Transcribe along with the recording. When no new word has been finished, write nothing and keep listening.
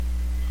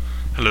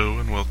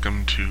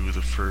welcome to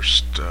the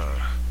first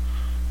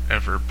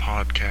ever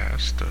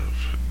podcast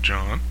of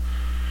John.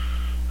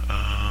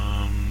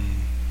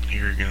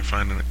 Here you're going to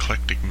find an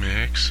eclectic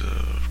mix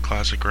of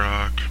classic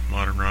rock,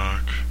 modern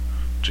rock,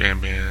 jam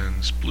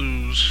bands,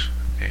 blues,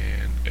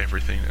 and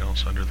everything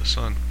else under the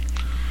sun.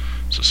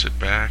 So sit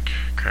back,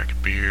 crack a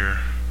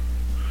beer,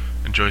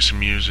 enjoy some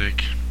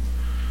music,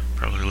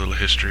 probably a little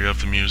history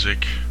of the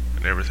music,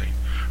 and everything.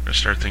 We're going to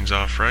start things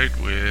off right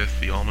with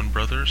the Allman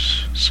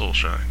Brothers,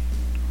 Soulshine.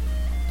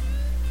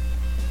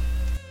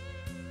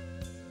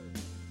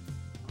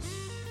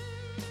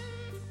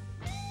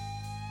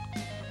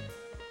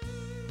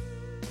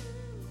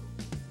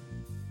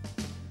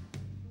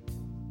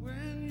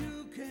 When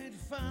you can't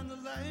find the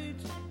light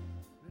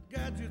that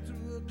guides you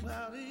through a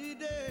cloudy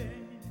day,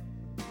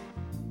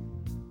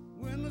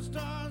 when the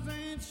stars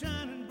ain't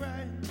shining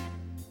bright,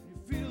 you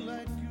feel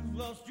like you've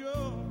lost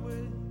your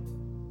way.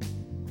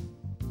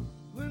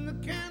 When the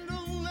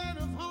candle light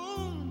of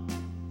home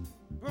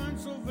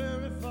burns so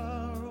very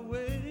far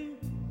away,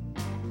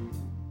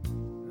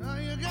 now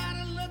you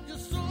gotta let your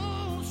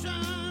soul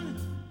shine,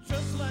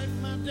 just like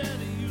my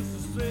daddy used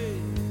to say.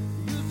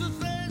 He used to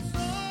say,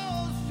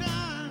 soul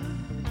shine,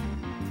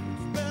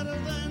 it's better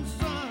than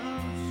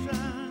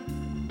sunshine,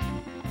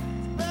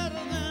 it's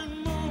better than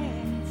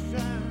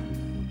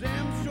moonshine,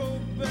 damn sure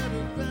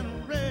better than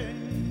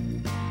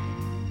rain.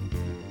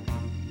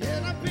 Yeah,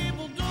 the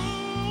people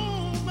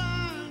don't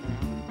mind.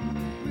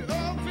 We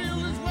all feel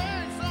this way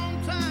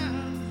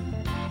sometimes.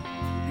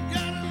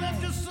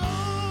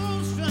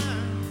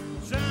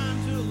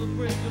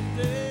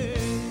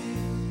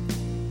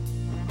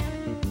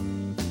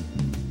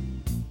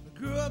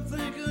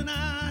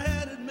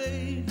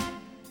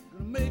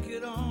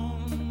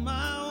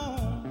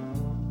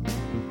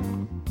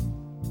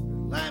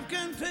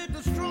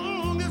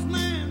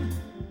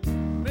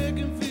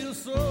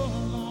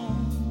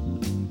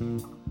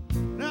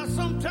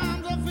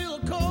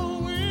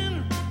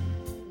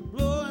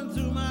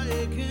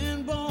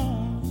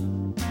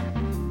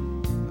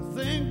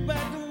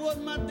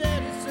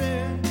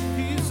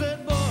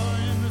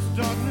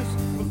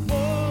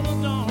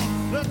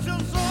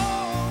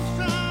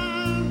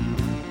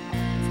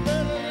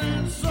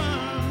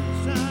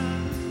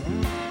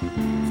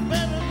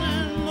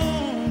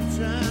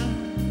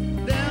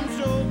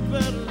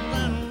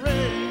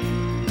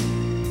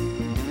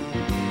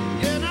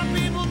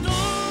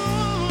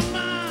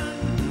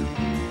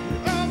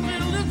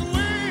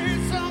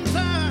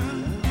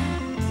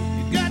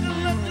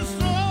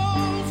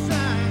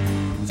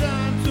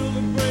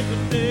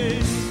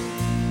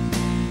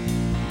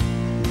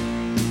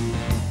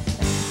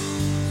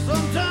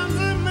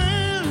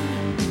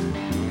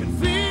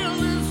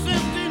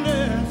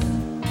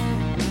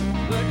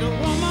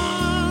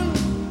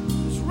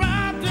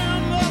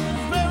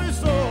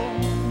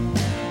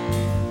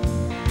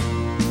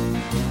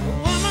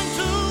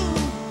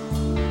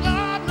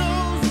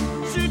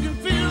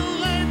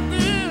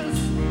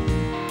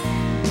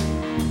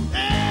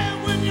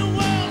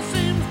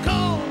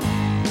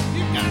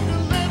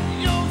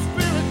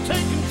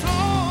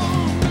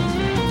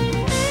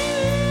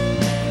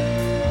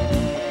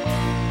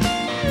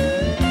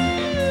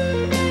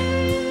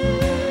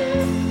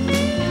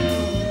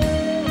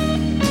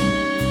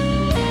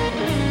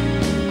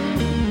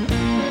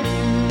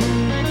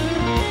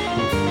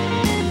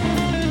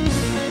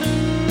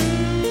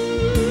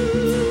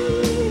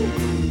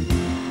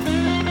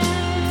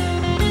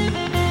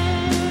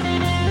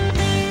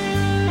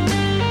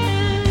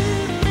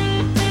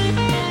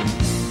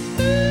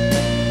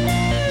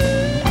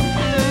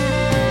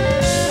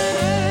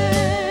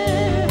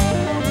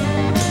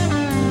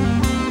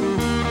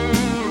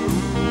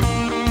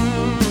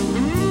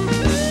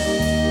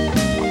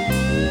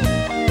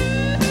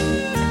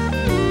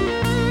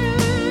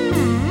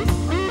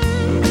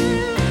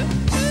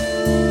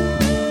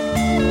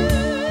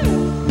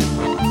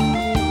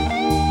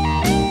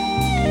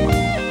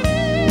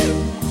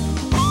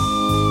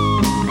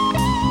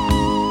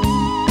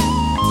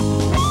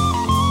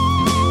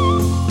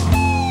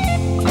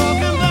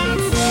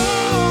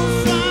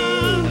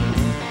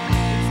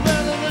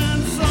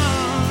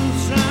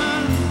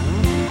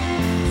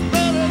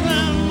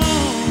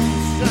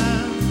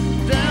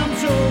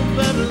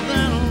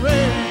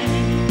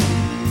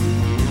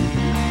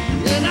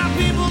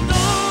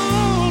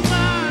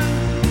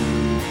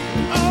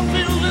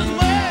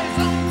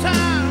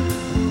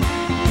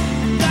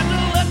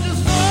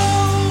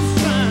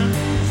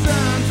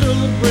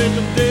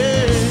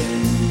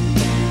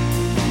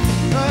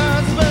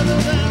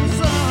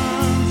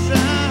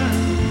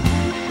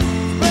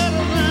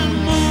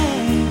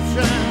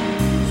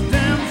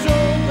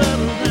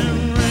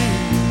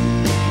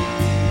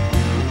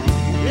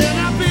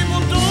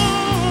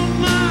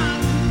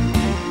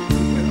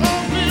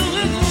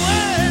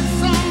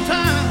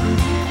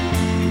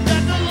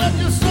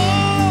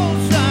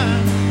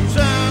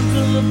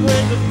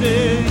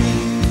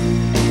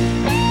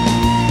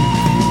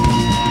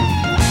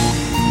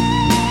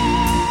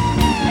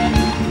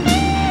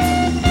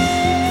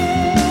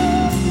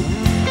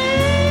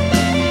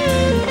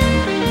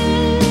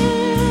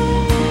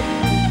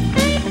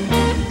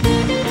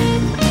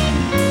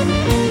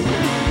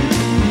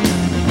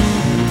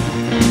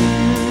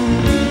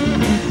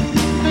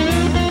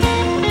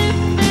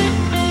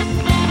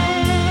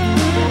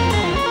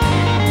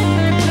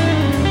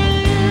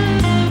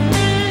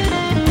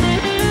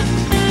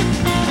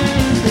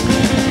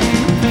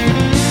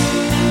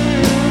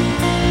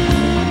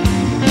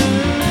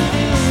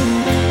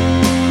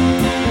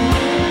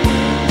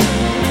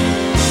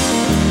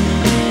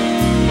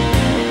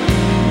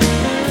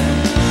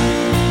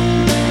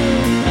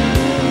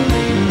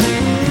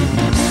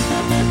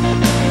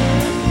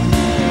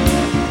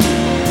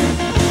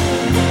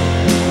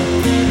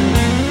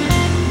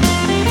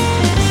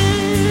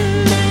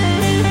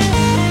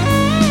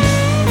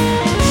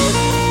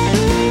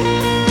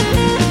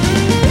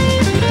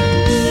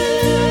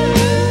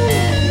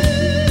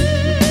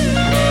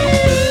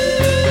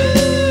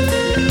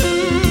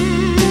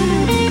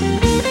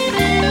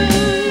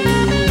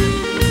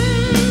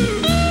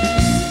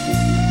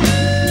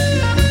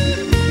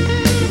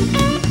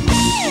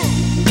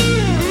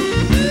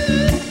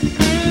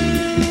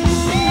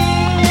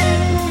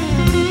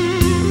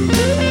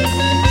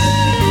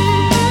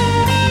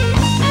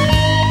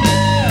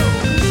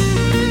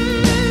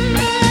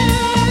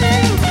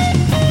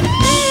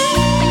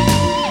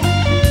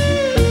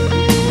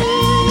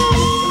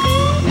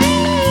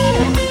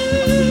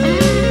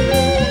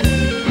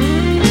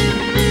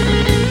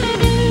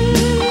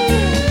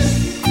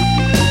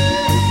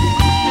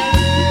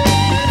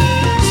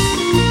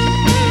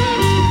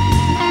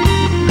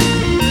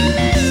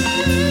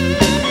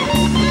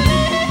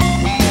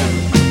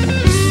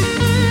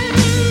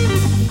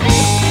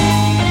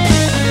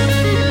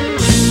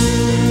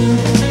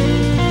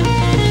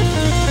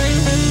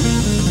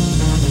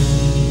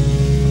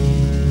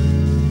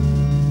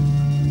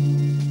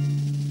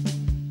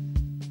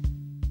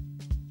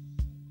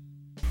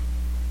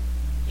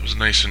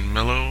 nice and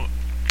mellow.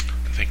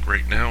 I think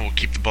right now we'll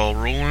keep the ball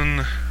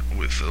rolling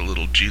with a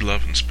little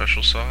G-Love and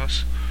Special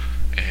Sauce.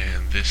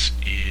 And this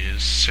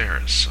is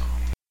Sarah's song.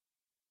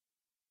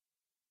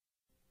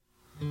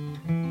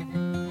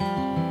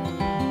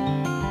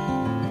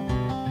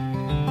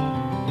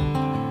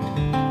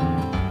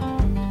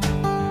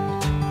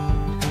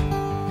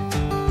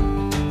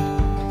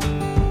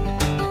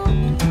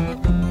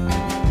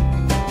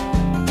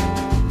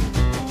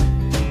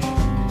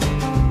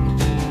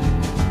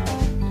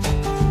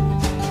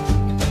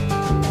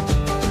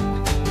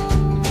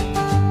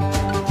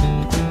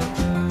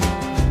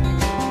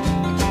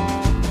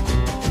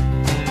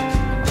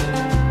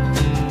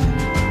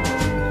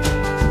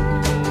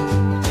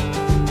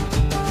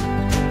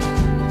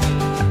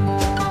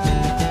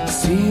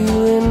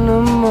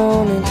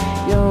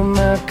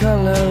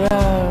 Color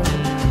of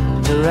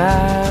the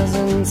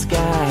rising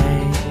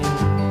sky,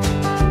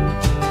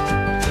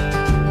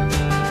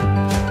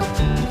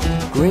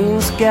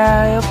 green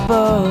sky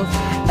above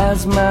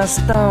as my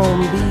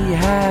stone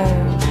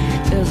behind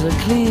is a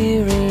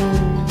clearing.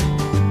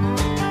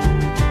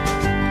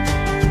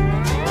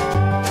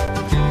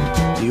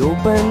 The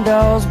open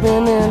door's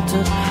been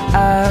entered,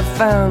 I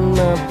found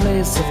a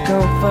place of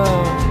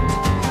comfort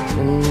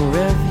and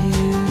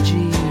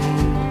refugee.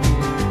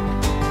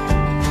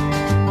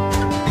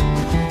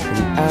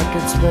 I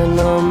could spend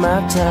all my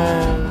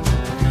time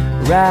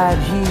right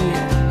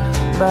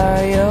here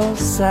by your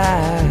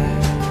side.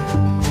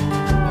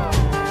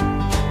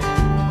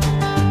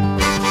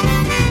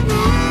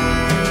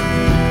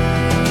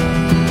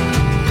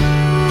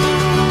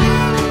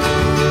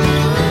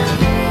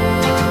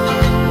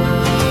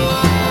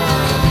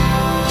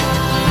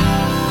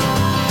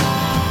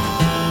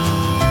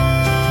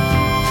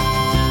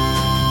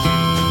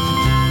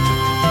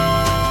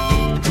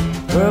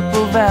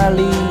 Purple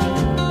Valley,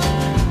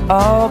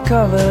 all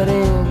covered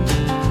in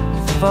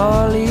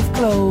four-leaf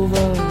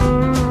clover.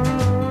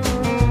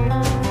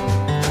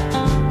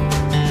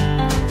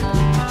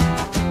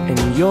 In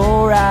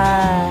your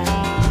eyes,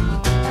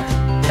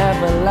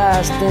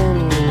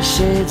 everlasting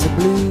shades of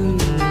blue.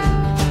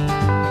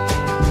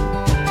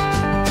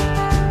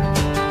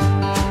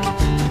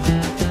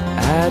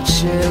 I'd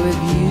share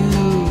with you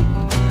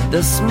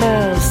the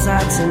smells,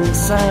 sights and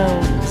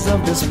sounds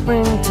of the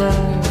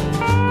springtime.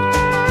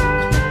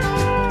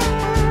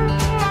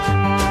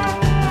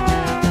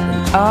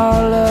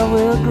 Our love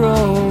will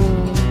grow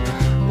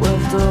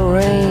with the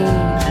rain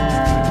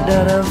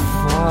that are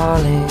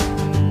falling.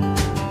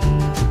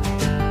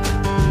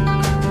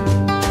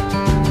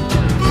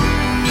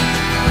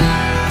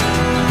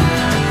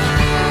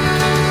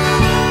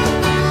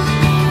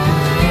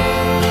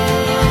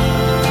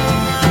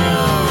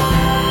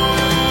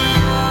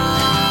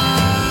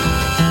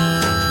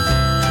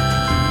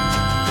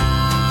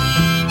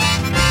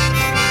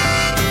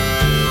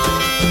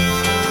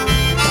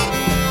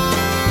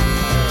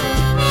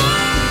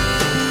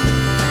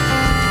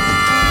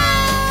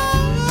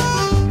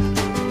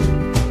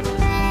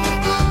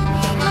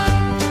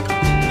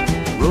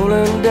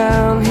 Rolling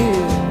down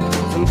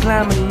hills and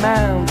climbing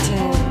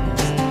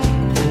mountains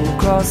and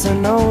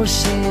crossing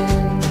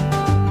oceans,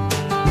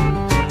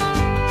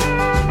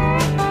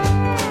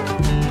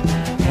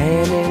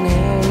 hand in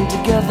hand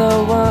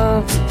together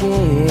once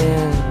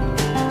again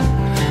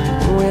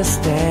we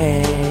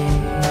stand.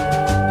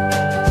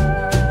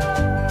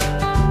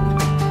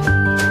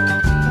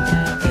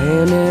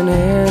 Hand in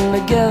hand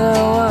together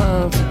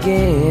once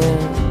again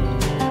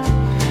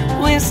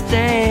we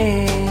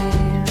stand.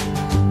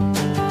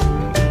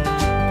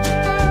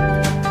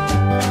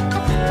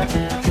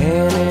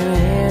 Hand in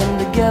hand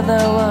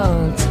together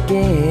once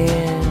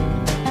again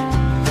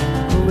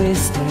we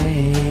stand.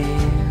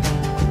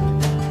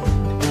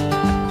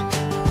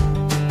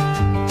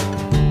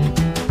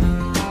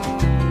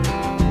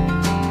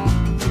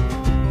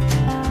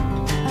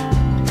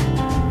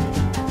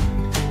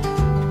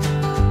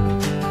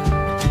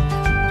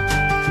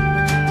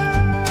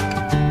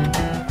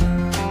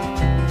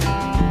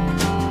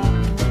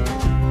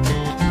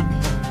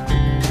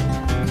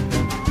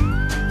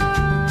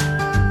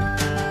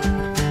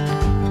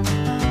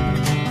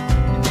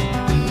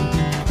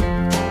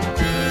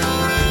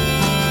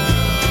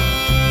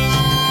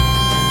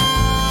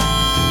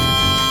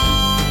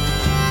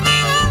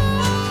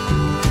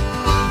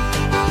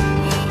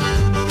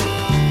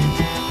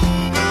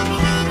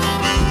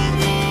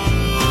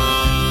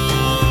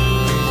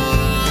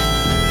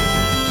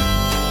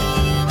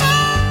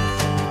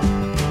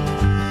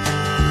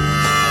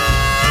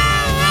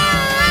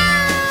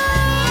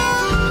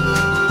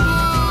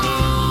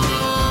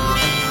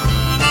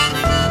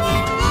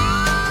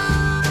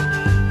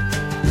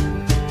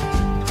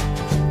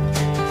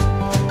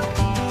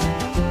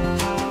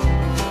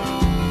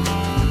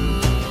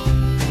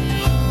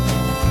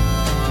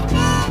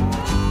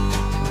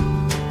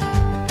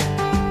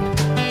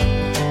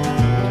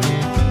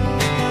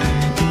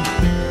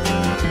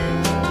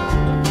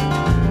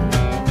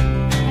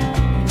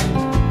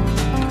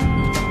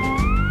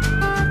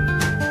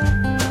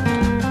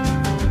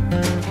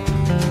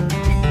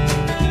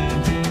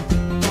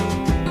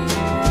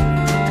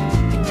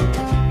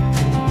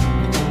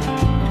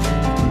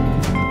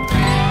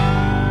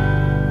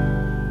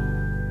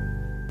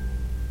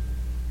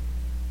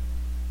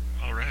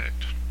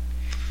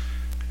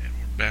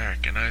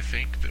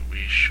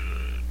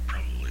 should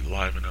probably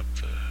liven up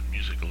the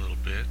music a little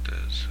bit,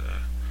 as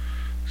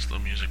slow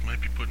music might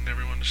be putting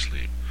everyone to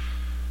sleep.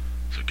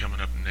 So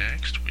coming up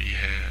next, we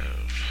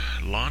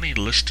have Lonnie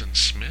Liston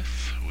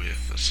Smith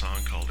with a song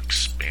called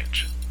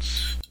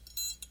Expansions.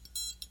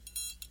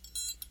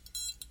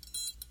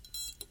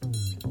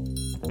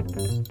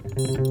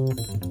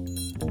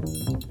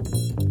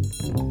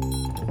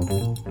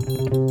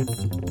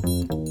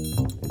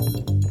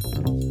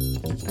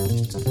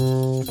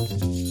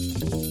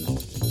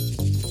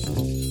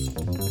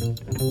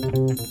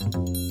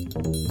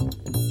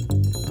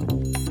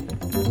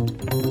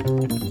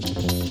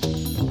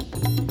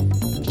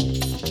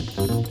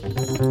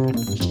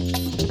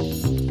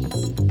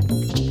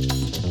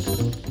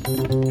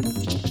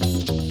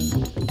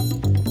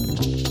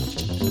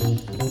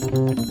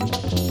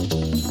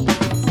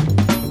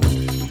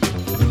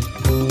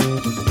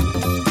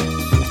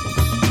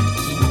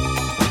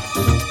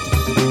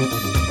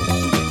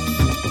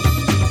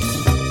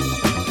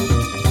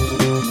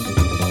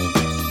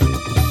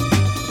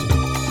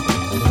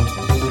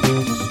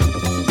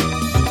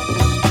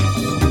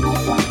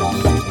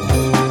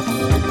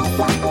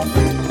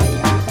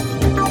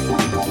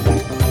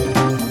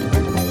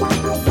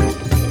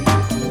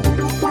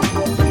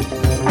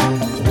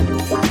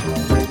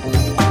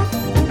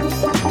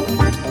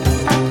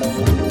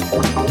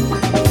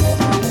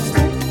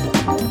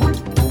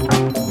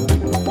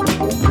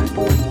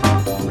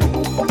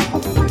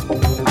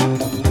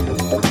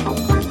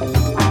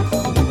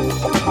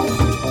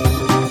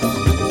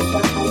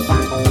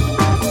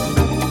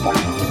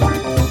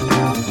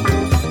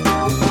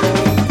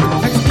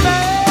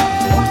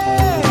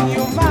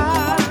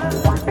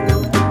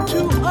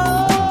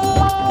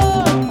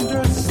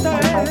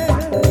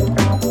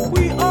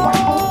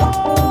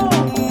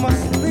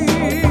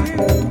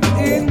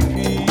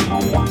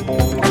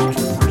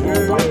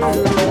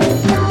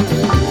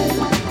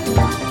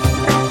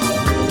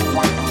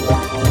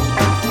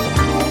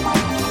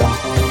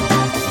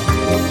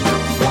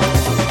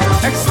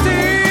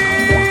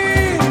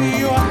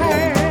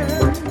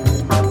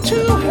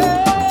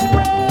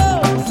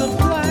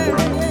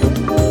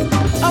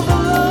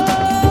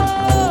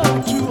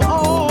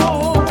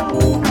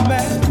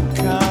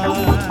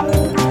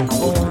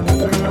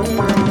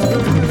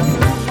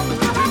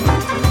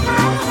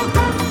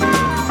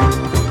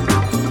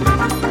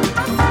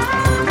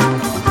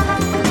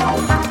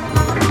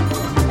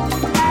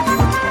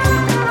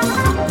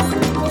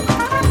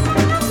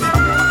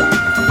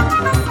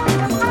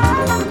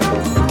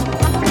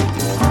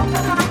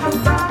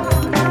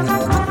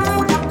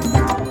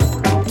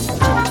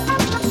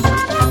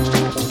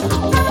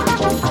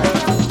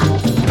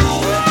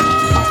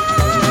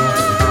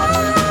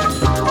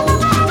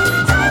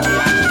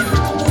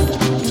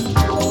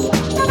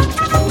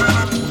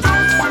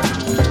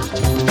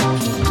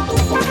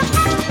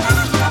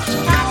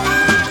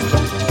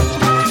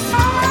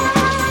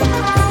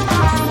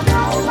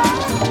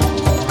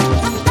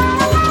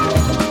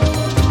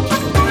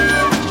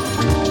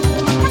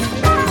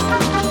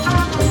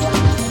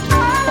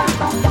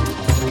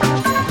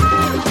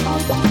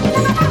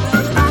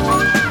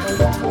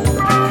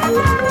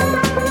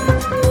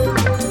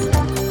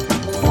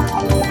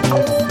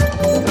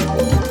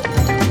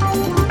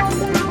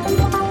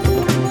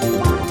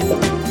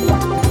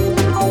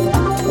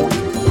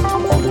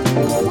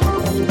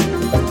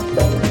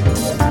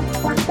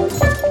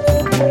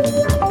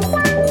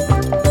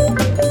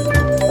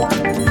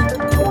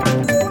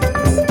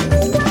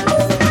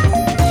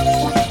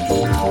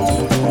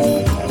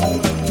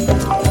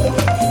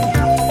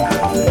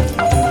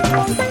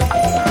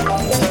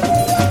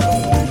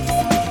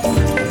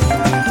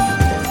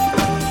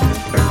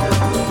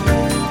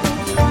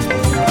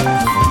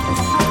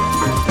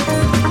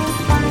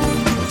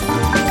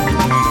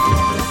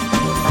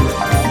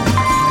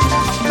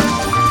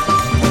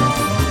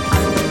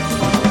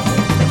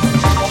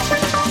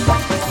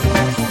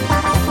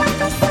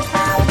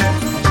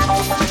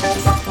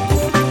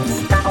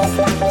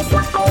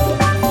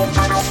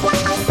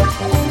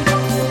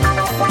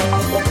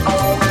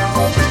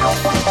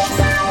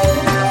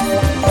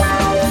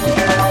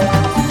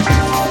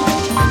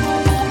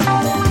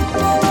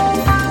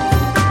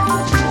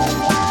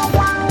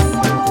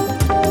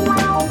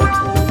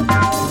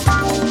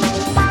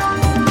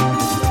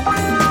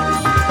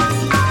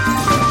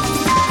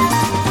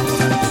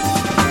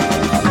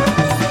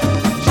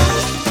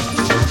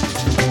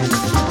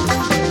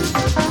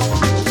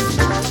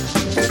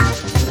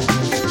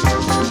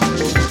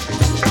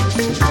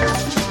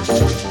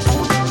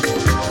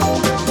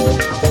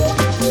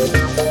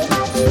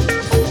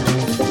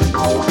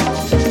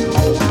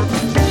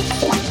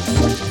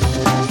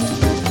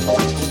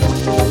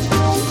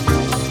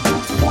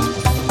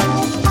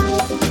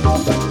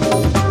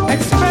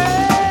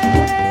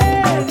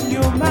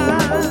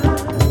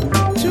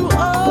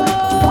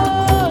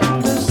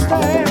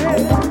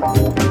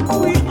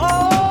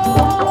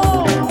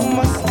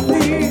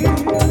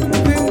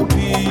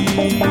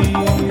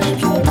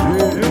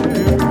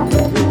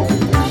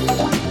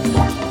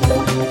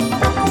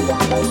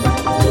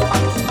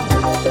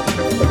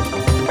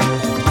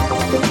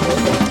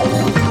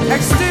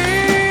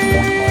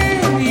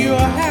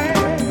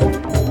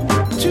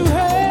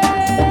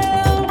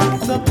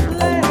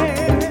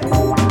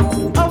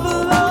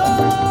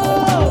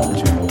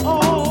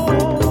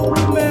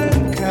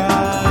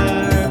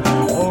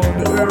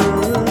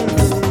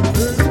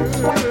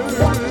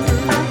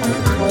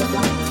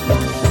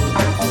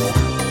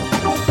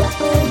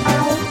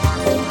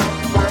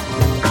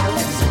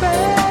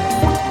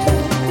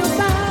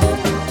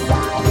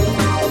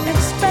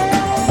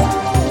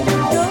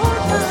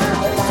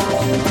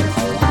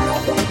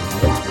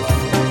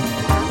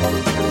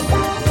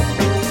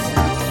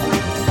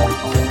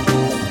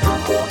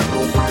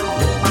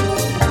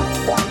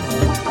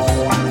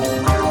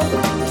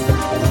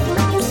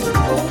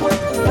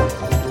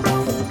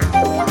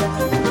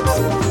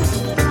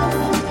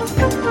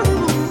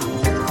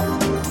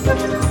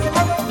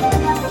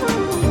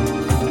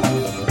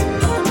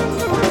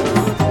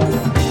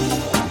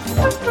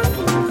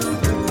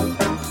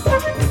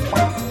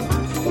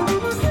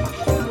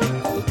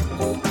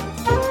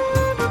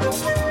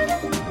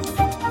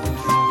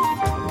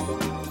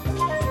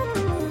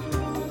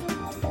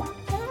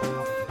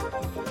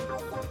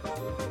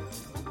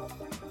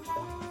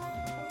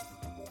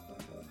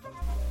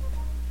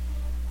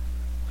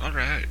 All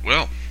right.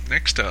 Well,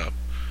 next up,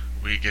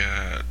 we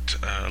got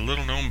a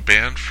little known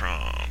band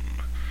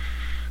from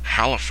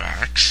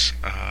Halifax.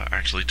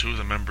 Actually, two of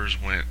the members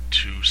went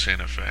to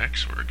Santa Fe,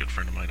 where a good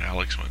friend of mine,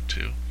 Alex, went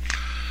to.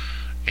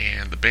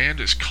 And the band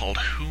is called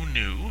Who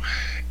Knew,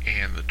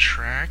 and the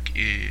track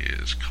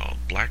is called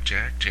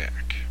Blackjack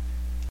Jack.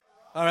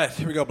 All right,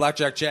 here we go,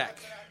 Blackjack Jack.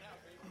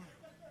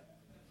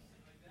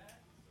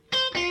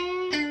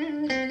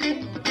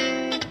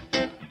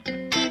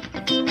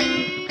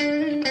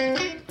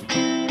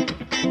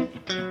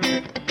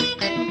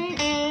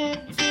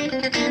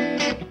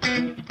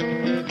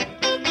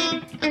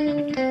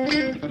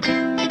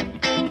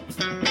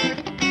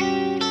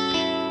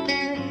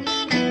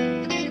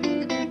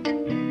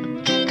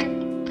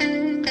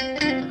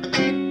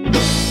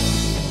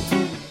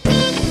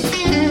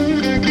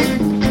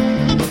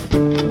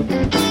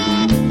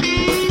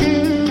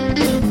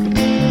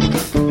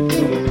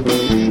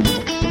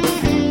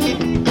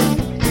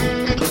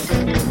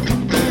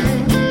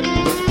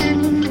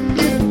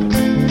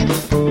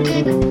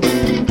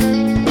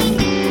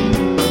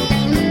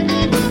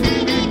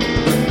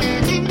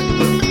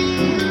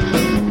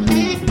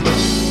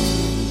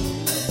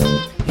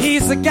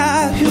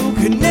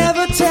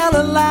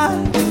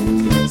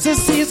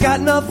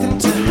 Got nothing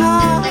to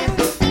hide.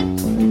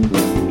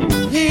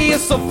 He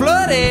is so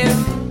flirty.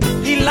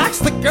 He likes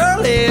the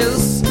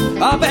girlies.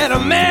 A better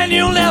man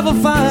you'll never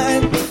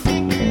find.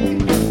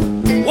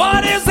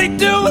 What is he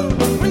doing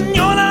when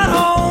you're not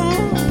home?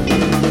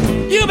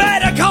 You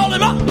better call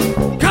him up.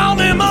 Call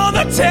him on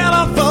the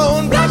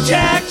telephone.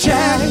 Blackjack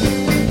Jack.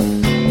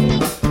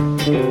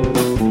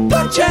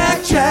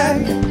 Blackjack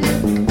Jack.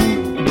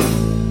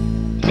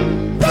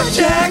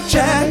 Blackjack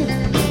Jack.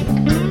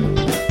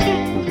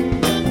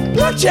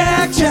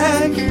 Blackjack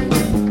Jack.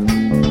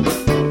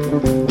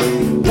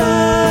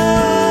 Blackjack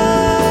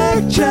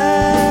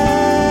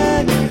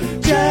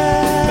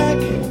Jack.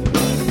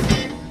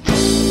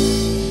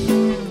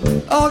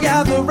 All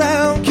gather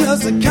round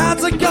cause the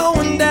cards are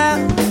going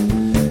down.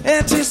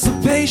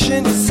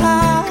 Anticipation is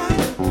high.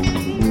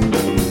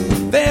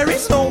 There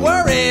is no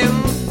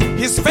worrying.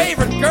 His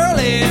favorite girl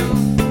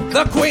in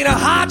the Queen of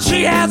Hearts,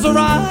 she has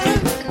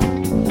arrived.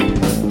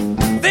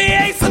 The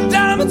Ace of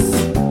Diamonds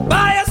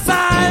by her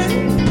side.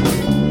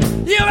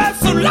 You are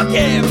so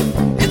lucky,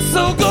 it's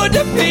so good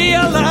to be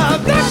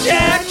alive.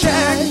 Blackjack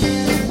Jack.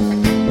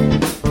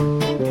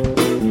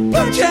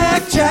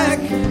 Blackjack Jack.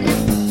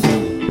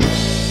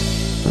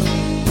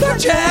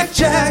 Blackjack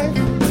Jack.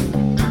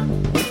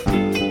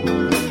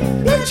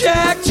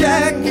 Blackjack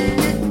Jack.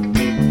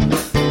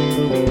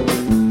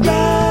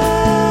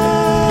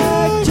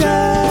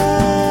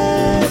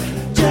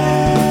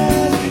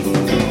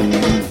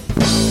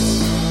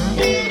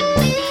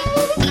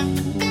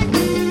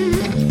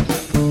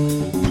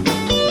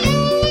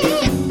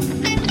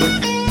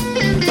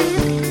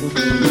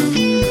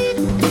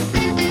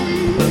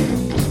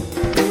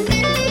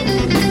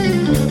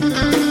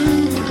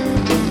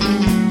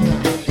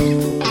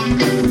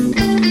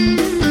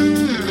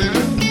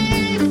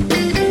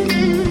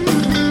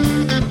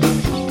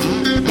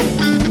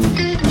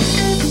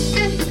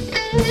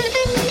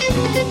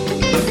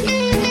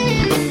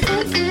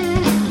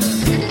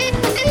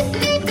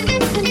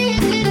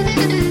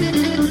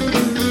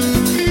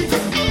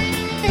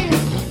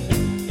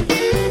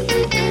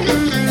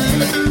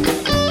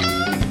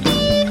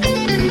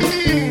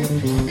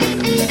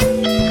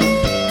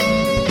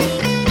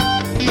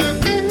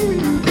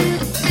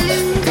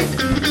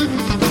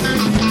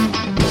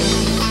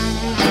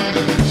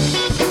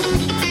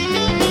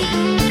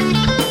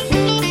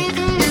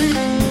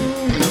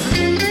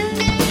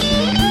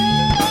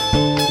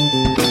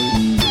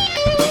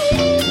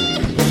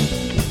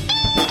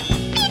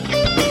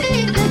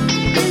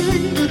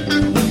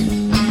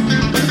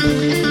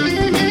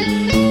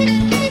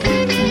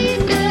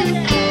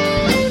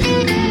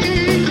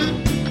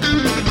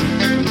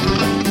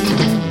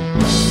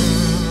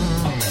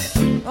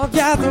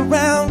 Gather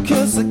round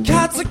cause the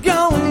cards are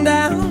going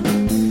down.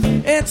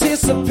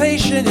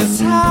 Anticipation is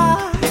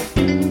high.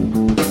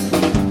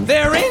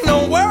 There ain't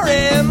no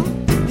worrying.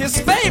 His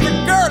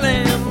favorite girl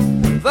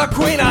in the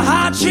Queen of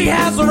Hearts, she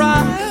has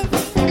arrived.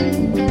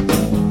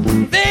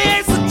 The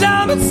Ace of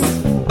Diamonds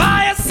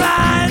by her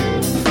side.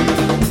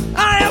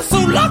 I am so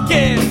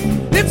lucky,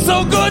 it's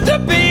so good to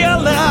be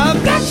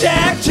alive.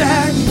 Blackjack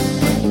Jack.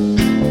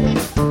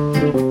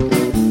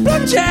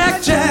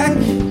 Blackjack Jack.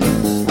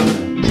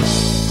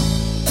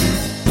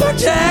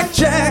 Blackjack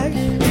Jack.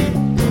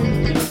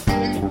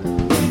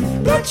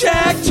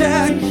 Blackjack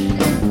Jack.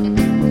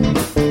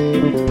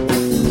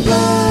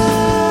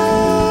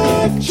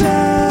 Blackjack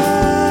Jack.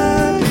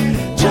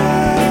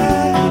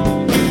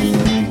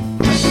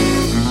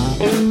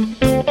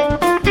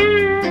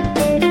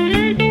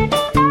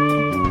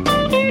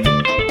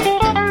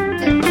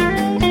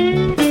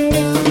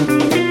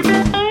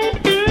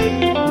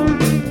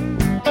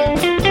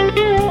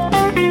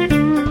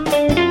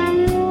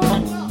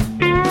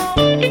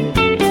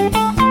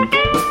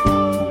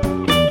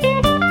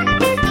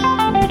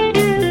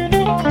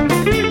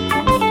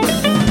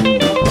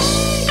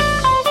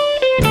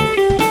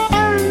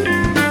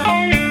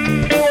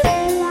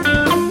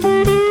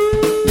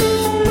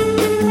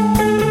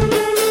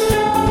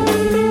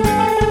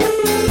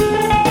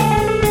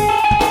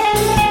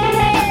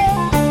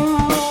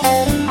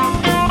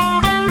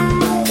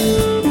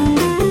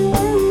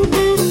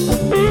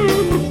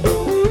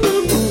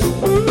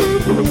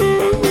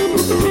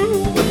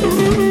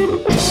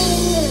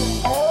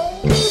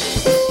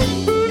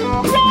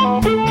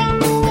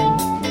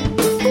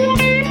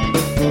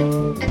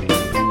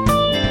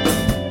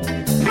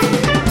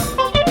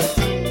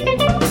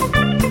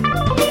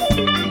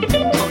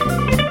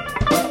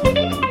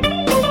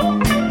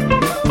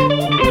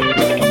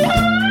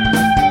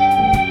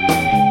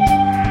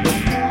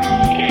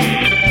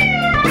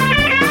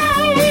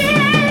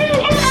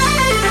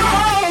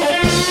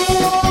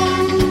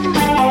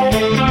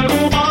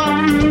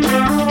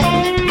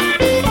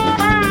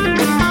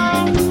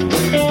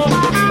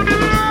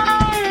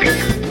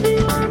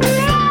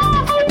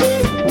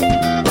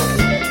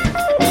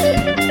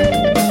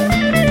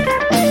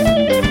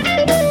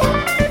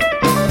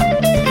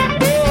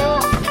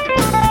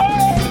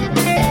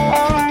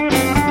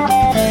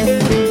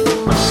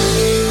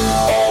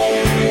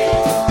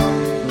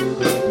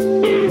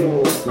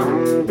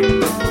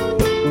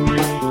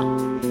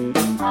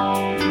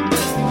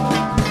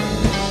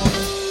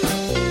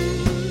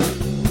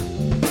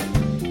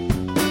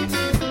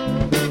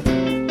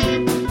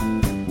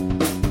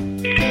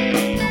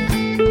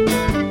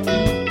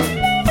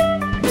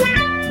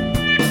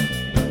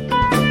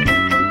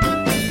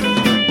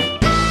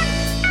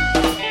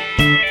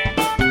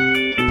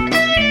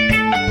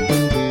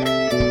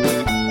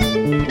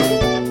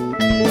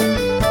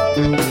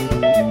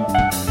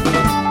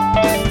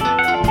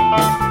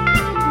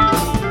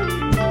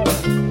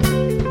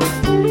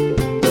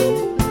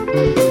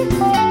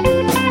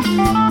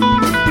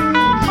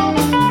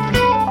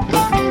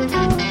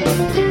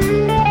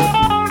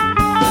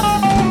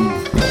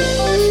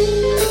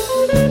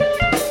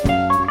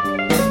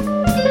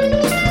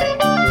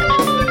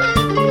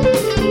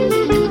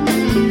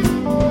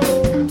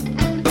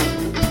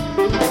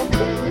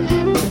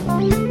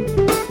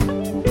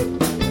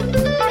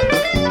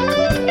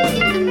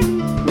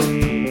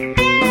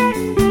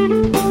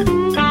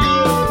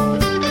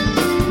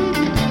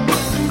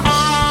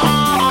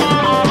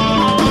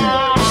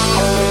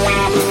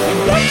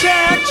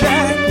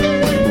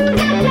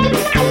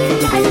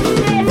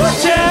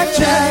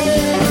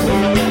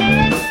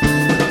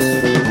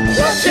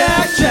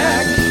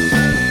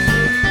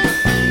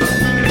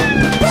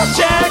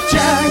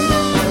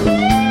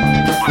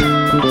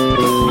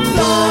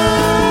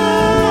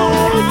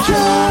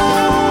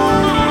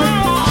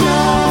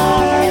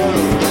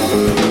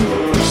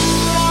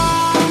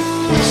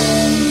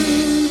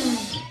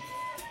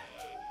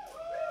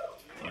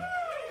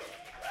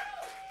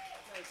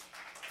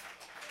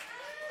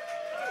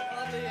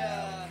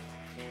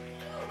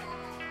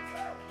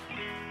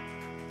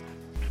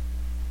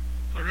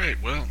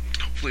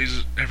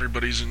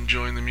 everybody's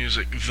enjoying the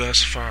music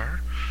thus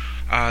far.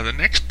 The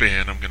next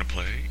band I'm going to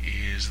play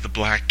is the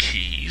Black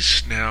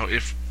Keys. Now,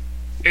 if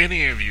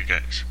any of you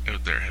guys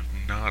out there have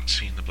not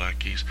seen the Black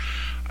Keys,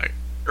 I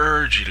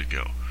urge you to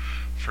go.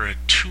 For a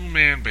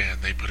two-man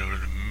band, they put out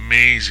an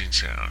amazing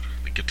sound.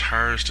 The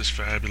guitarist is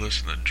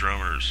fabulous and the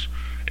drummer's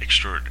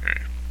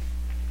extraordinary.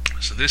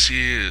 So this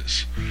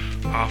is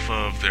off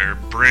of their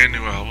brand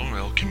new album,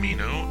 El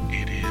Camino.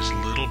 It is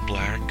Little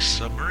Black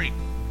Submarine.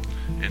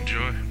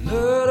 Enjoy.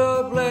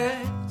 Little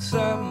black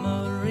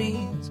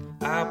submarines,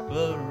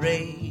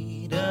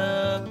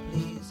 operator,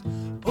 please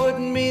put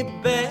me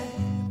back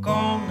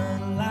on the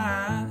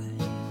line.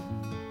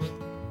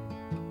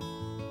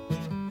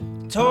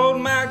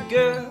 Told my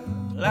girl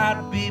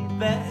I'd be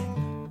back,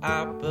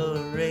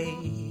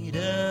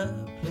 operator,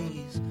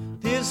 please.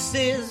 This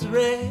is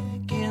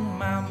wrecking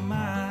my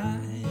mind.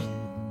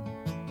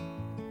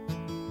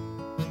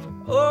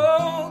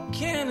 Oh,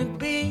 can it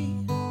be?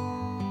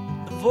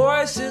 The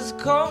voices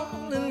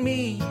calling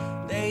me,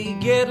 they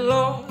get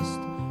lost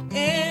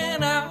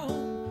and out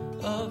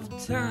of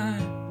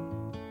time.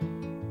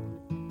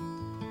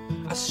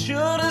 I should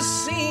have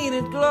seen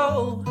it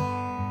glow,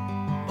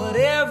 but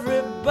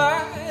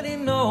everybody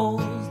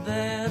knows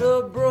that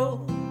a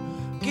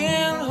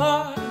broken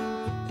heart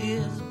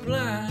is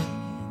blind.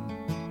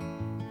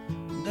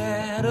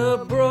 That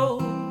a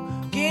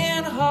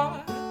broken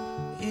heart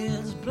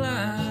is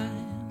blind.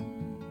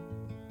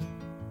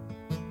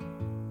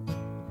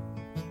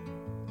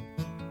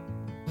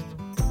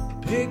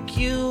 Pick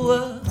you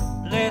up,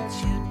 let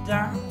you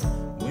down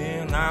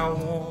when I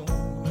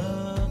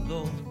wanna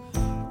go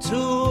to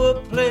a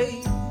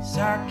place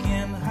I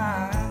can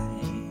hide.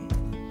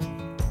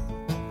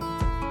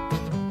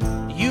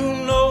 You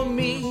know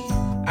me,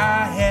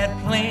 I had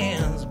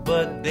plans,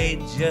 but they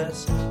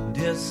just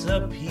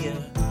disappear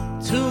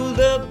to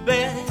the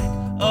back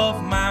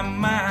of my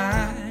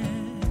mind.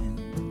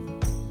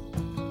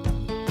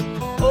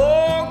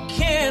 Oh,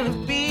 can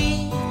it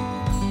be?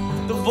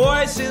 The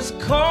voices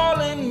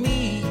calling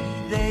me,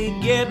 they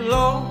get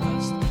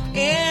lost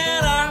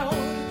and out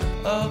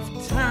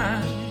of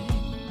time.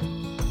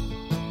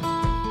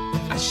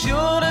 I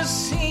should have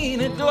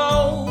seen it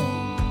glow,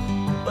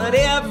 but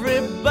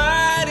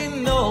everybody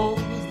knows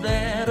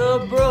that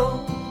a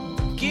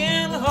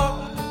broken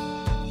heart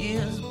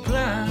is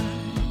blind.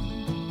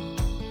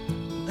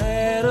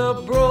 That a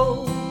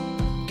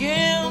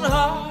broken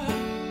heart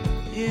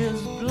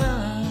is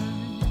blind.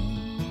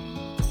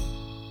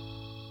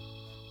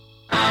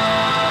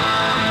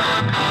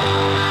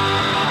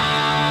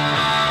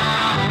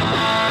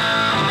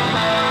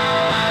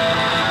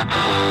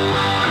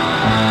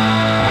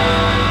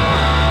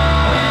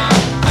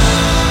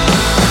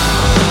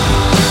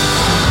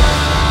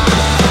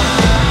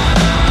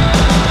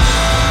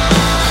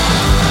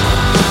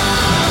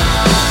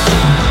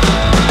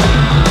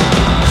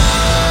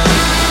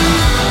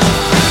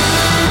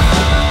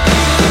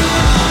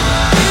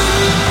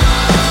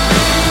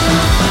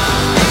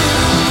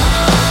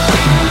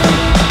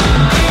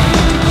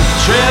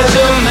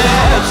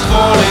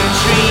 Falling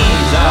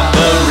trees,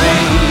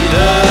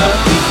 operator,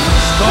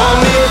 please call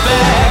me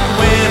back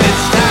when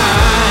it's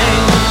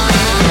time.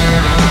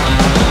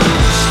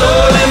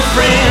 Stolen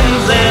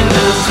friends and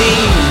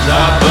disease,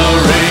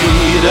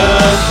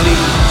 operator,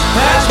 please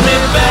pass me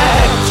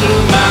back to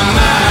my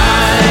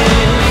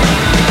mind.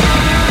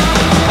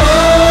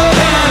 Oh,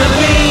 can it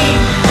be?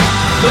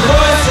 The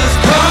voices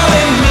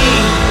calling me,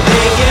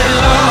 they get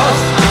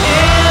lost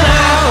and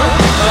out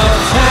of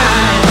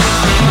time.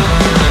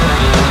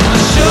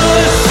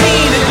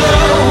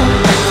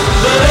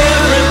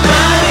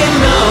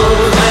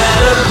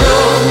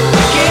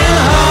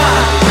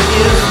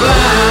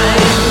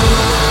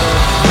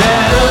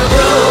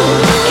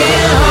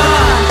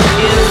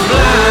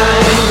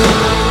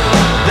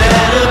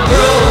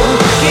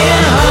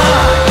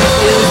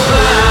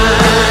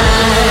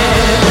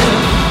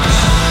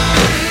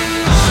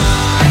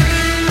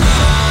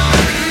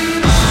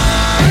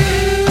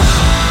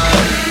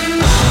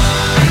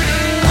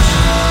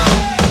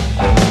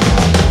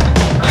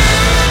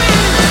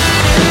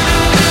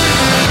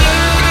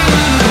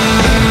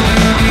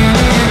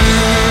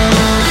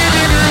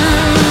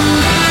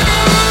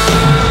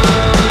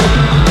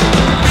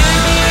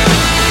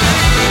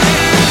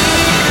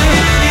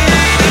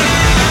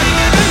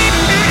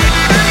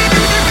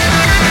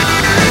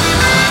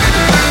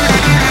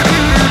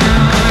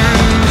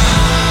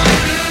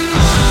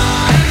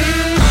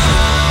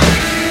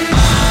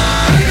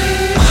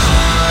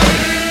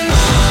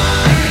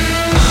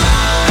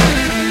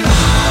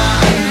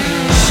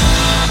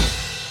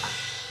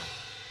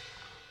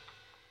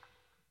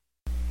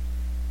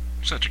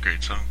 Such a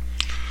great song.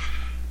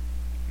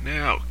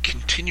 Now,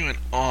 continuing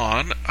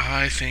on,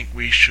 I think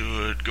we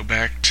should go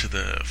back to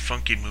the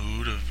funky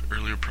mood of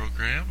earlier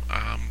program.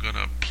 I'm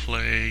gonna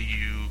play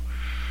you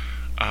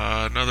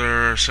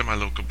another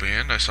semi-local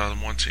band. I saw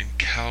them once in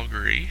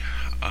Calgary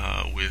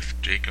with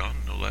Jake on,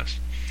 no less.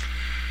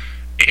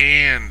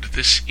 And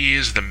this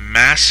is The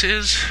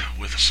Masses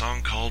with a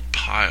song called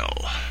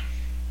Pile.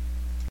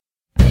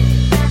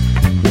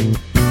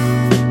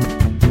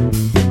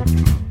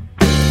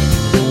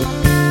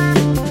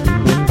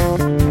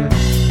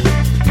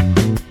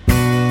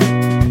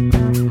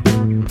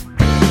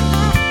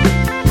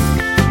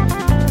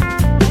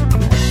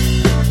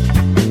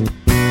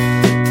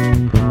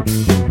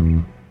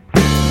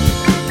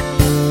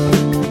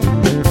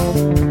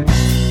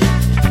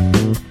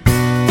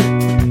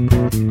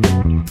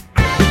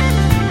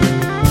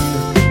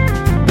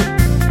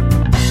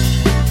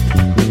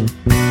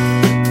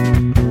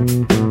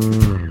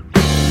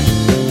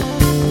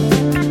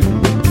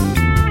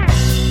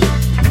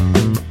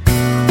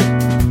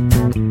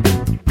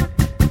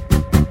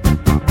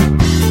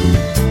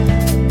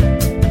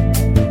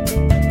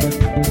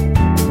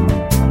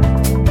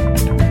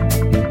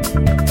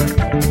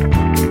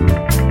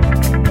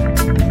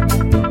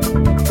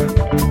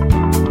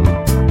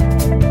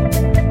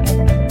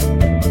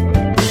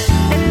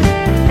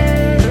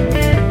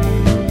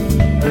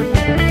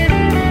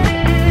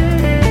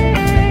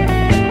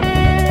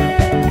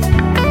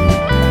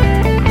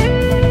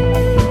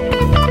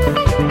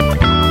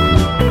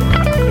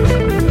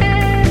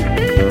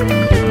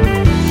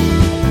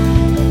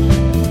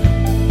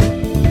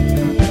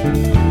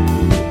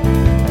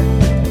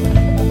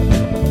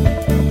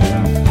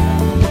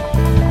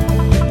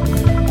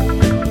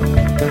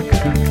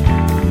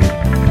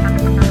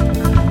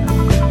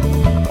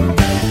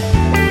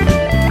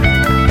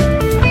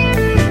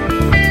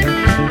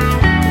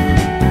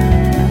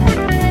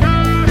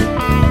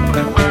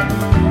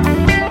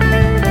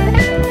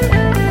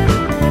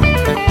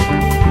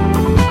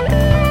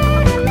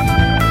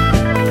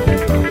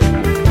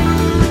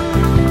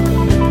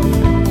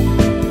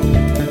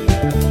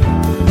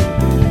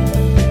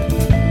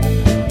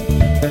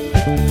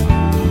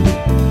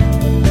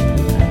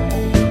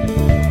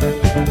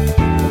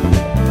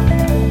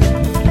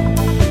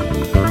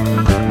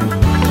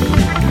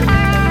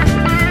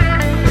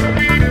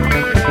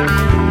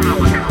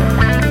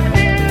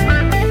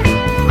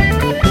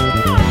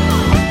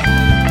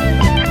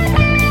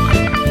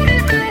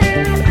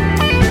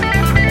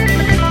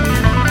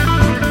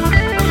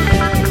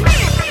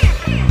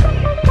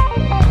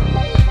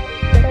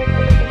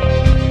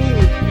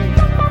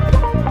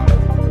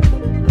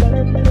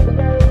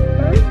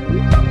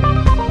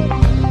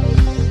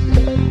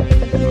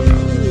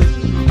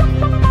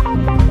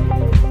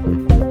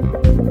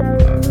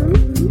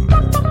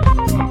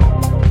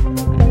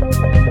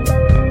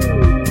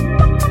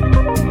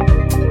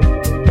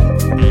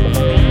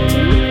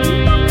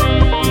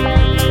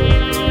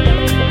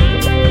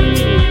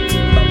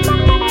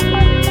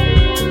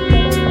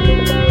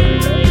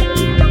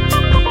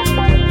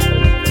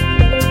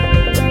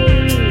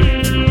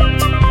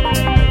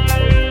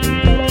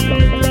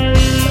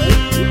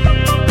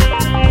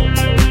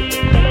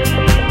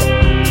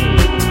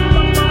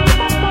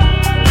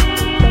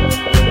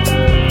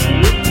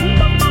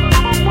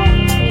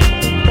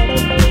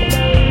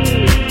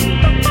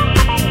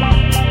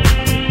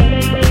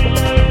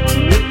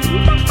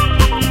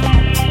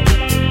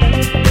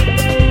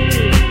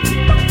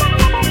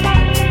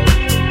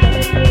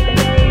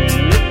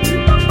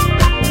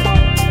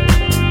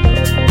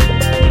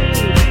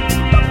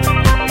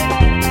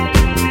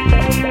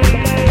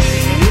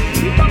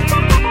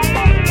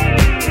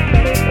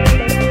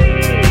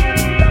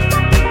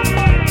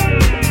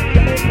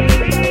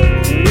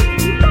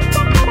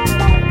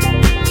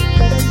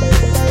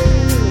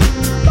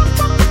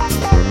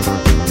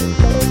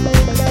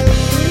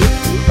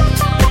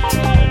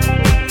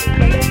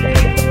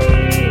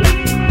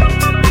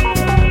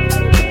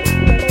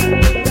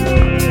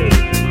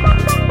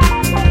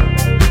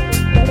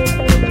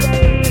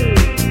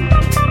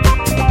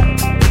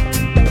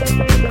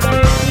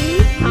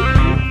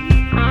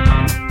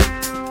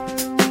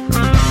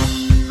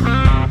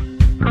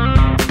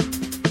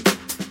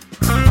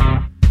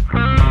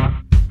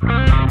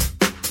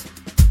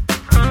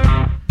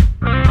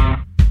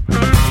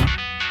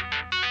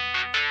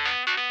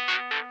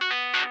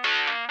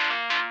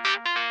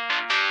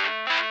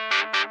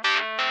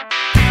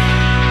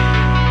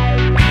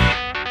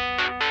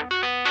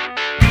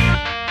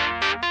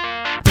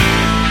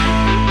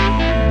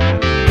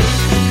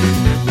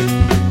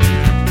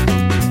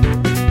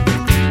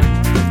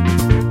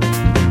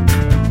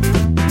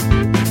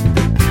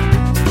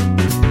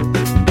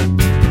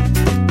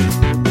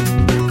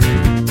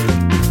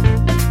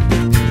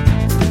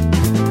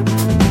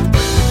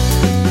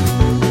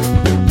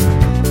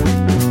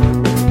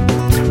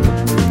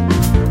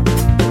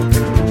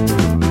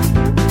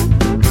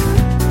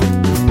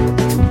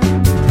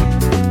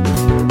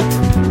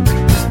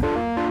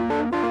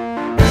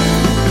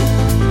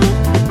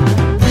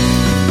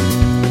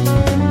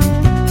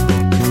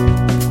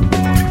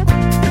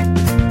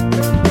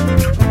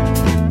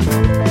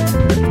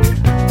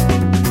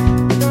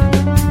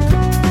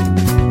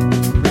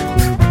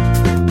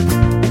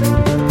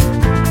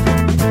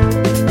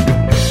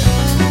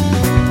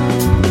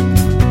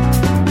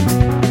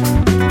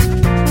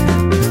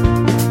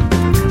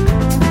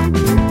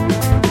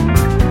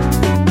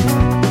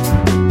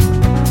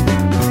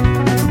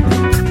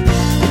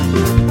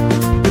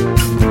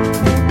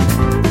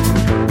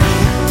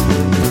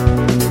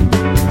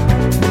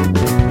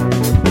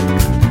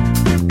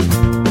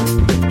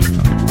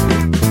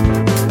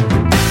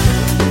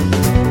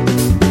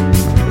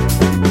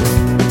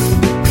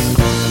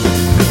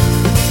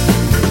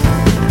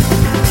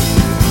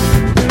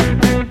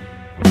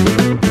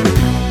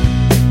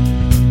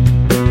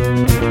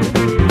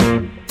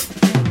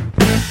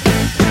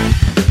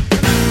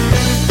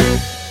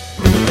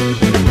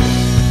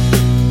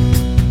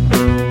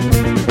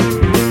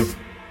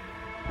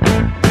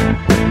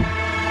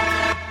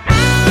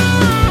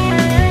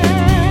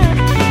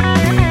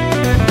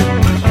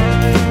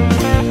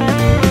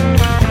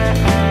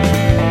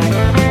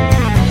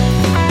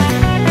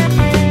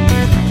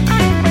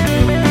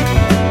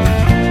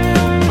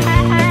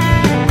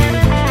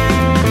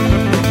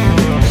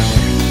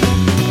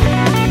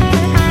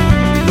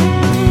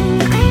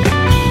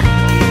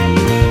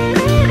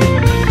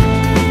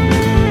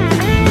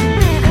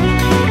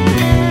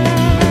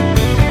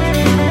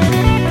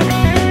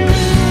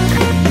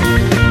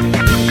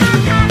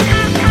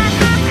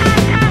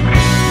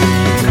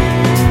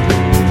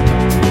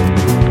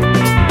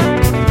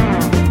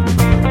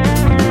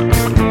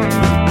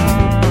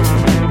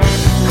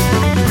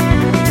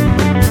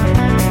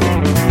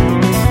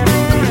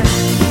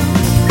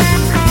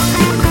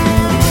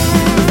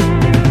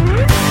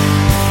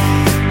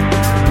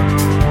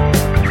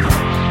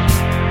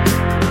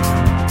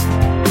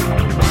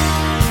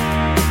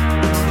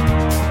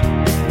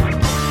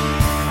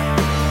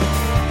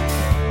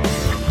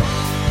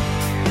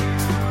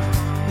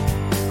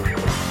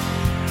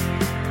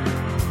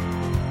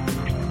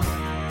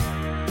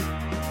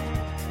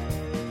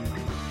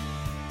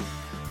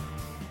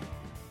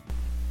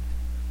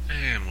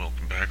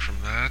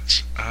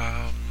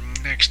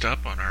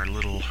 on our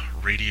little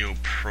radio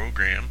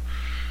program,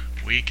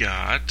 we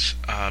got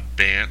a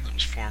band that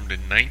was formed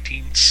in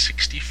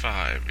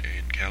 1965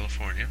 in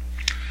California.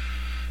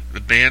 The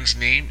band's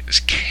name is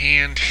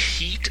Canned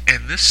Heat,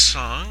 and this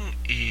song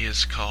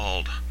is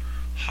called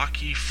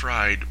Hockey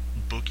Fried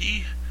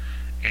Boogie,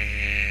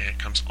 and it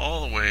comes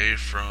all the way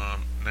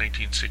from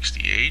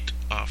 1968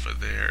 off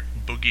of their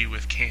Boogie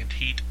with Canned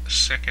Heat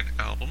second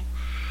album.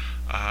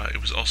 It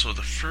was also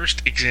the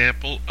first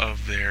example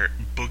of their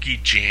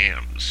boogie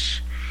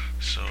jams.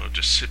 So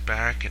just sit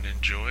back and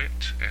enjoy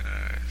it, and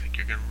I think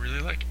you're going to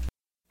really like it.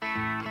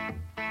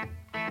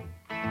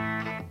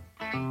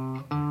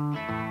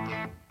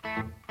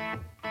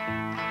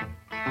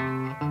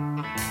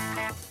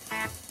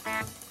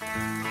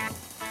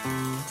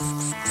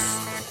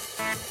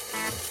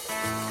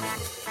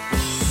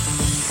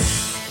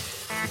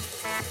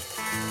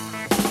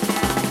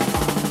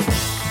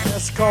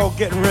 That's called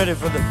getting ready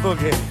for the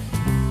boogie.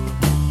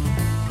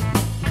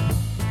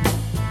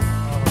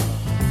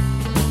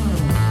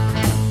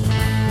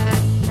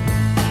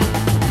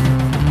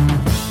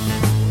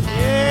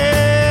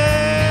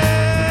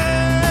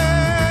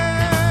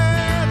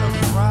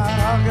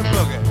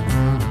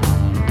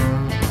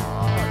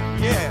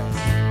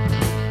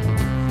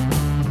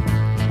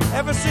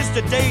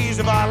 The days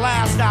of our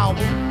last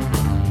album,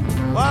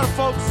 a lot of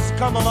folks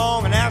come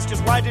along and ask us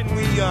why didn't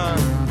we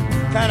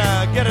kind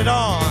of get it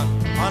on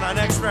our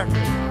next record.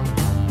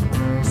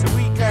 So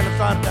we kind of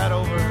thought that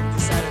over and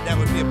decided that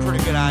would be a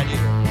pretty good idea.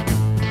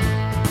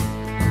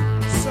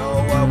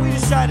 So we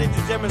decided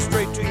to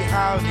demonstrate to you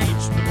how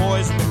each of the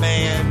boys in the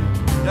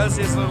band does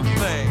his little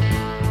thing.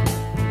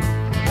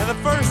 And the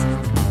first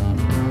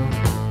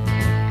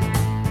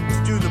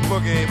to do the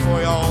boogie for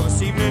y'all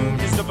this evening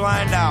is the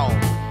Blind Owl.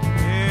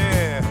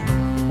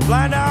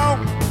 Blind Owl,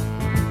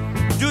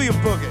 do your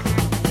boogie.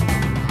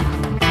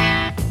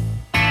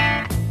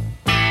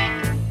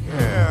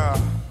 Yeah.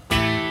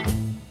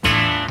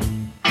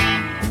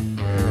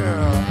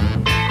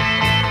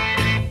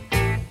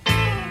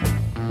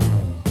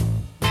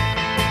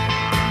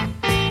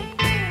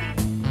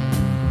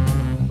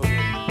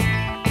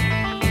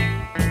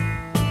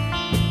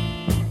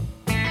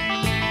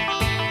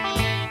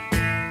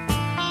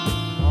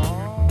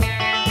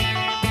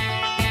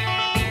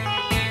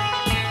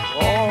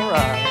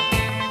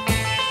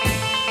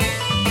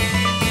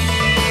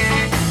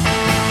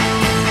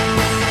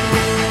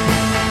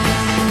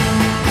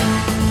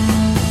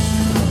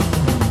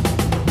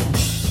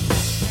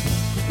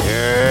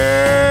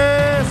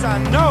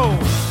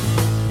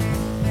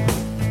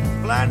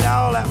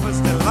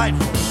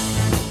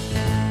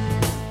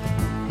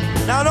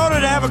 Now, in order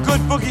to have a good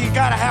boogie, you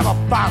gotta have a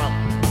bottom.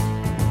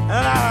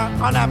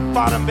 And on that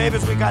bottom,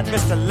 babies, we got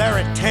Mr.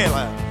 Larry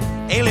Taylor,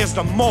 alias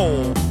the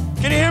Mole.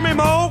 Can you hear me,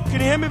 Mole? Can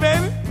you hear me,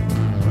 baby?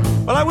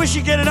 Well, I wish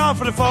you'd get it on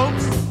for the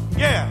folks.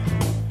 Yeah.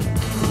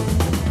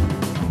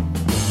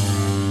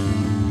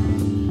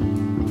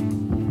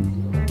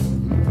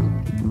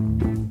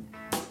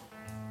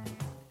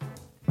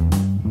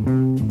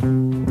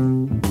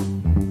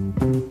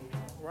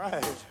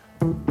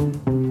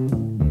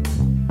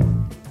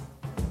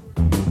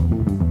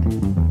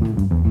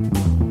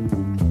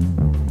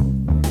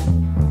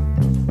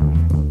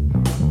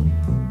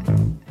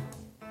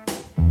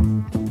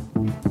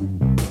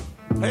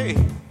 Hey.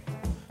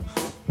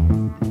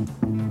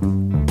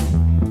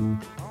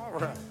 All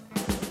right.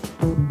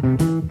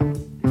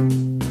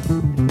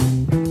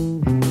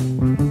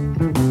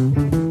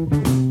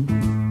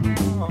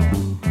 Oh,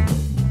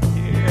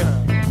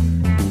 yeah.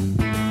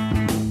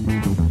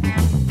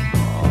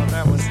 Oh,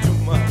 that was too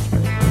much,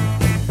 baby.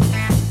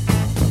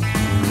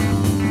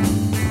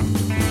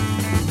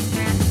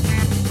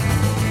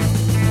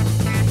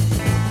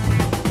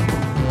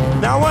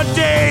 Now, one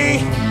day,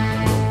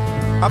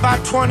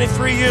 about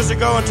 23 years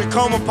ago in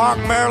Tacoma Park,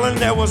 Maryland,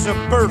 there was a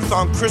birth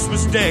on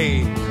Christmas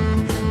Day.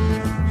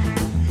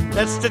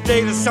 That's the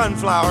day the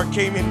sunflower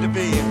came into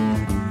being.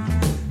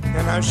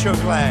 And I'm sure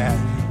glad.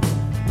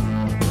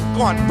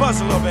 Go on, buzz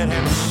a little bit,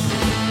 Henry.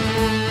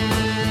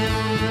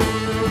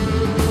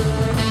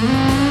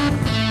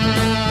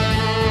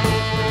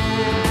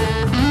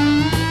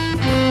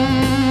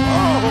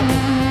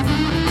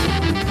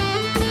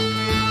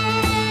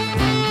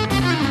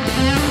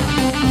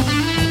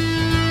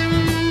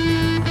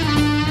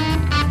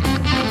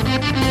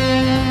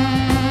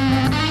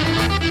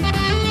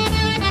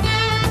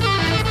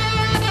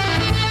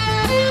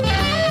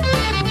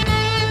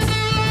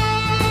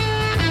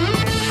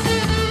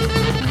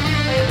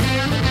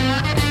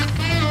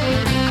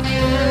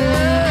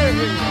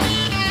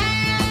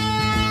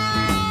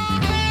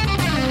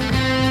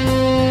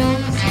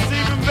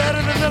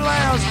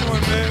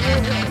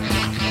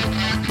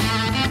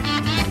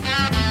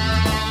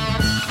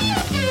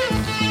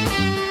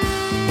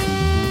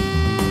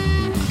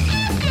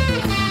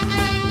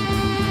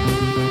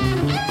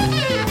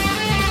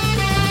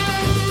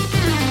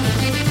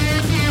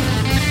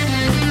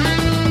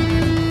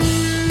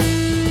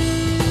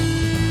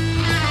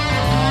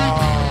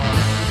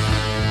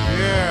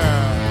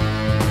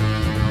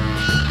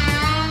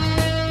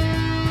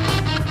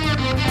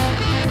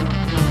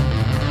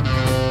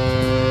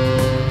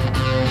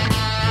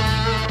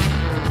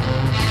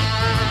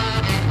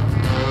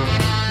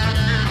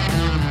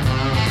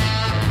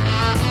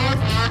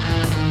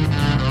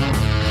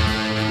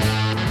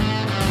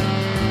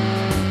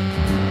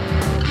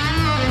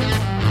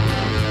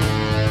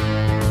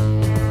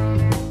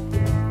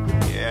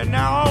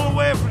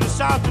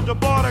 south of the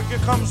border, here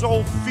comes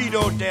old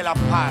Fido de la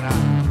Para.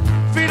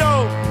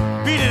 Fido,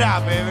 beat it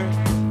out, baby.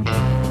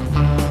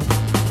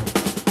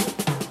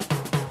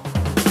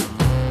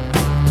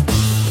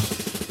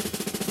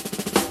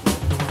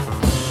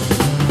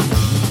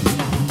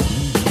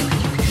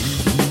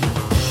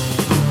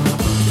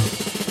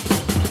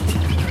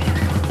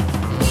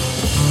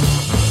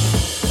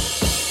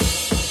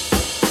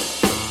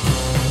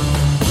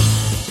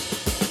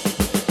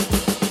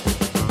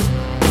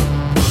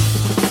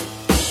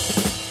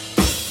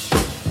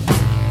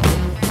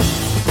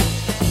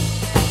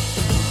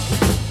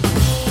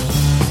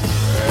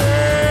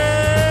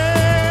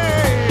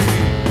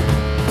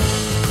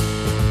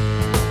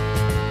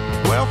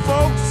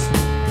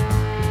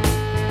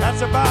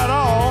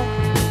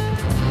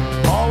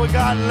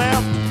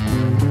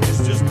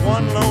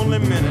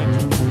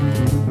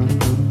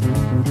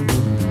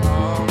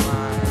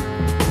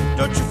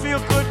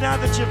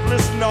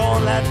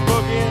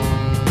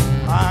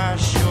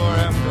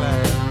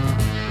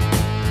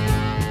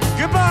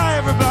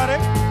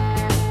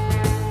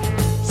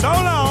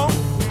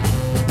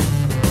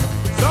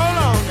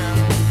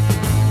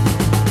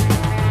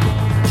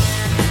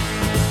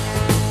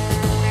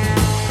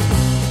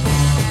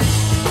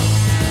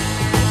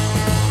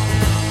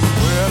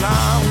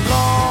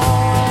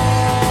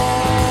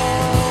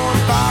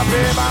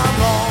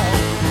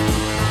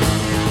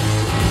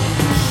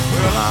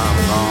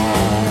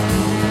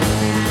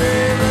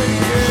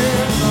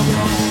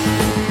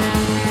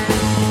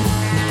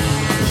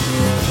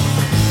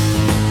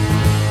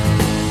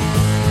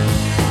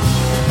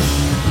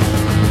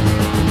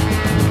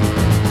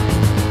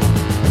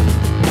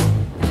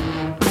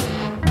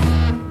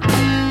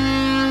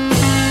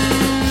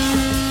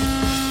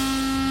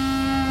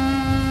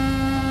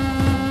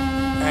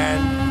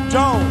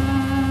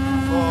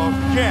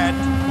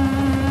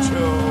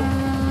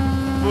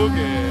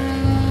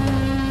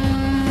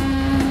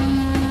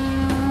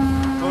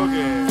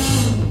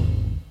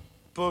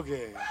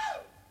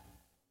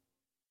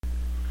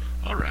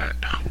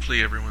 Alright,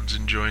 hopefully everyone's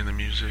enjoying the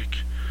music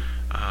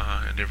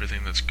and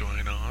everything that's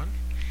going on.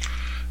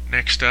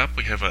 Next up,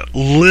 we have a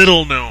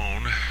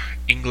little-known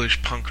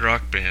English punk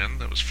rock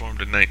band that was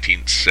formed in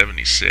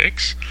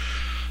 1976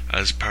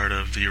 as part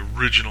of the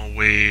original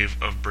wave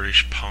of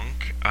British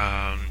punk.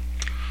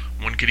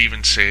 One could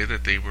even say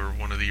that they were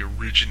one of the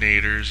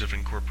originators of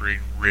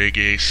incorporating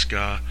reggae,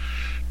 ska,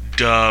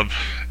 dub,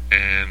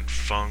 and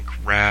funk,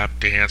 rap,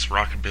 dance,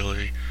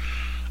 rockabilly,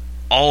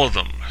 all of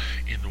them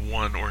in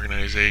one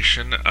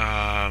organization.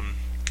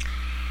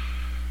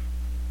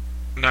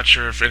 Not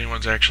sure if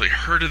anyone's actually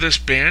heard of this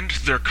band.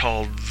 They're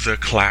called The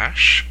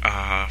Clash,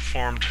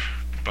 formed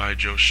by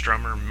Joe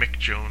Strummer, Mick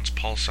Jones,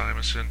 Paul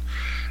Simonson,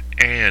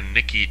 and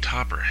Nicky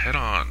Topper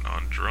Head-On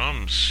on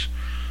drums.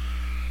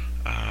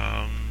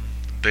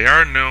 They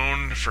are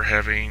known for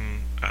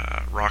having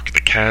Rock the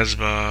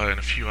Casbah and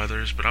a few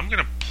others, but I'm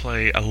going to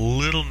play a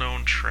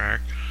little-known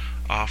track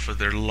off of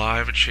their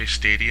Live at Shea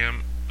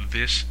Stadium.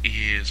 This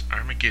is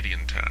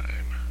Armageddon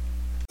Time.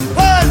 1, 2, 3,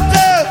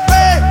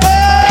 4!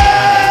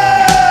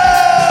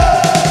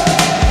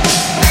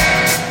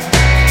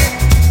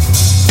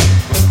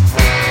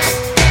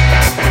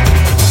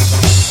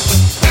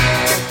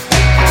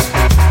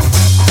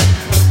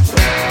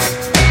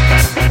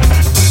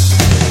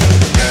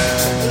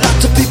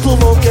 Lots of people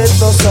won't get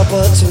no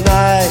supper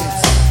tonight.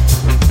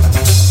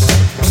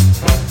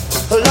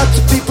 Lots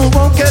of people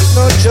won't get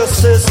no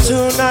justice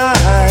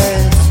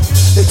tonight.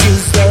 It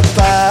is the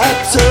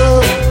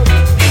battle,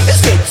 it's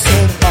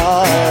getting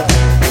hard.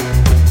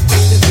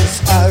 It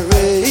is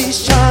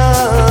iration,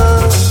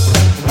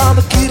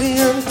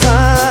 Armageddon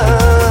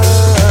time.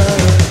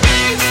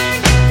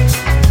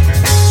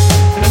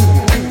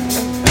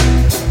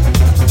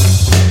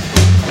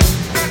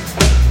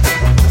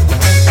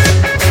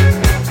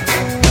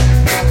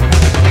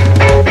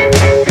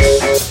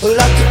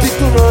 Lots of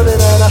people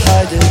running out of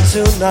hiding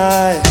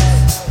tonight.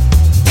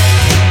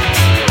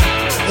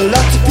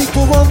 Lots of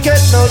people won't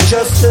get no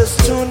justice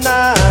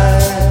tonight.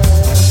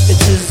 It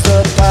is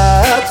the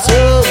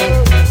battle,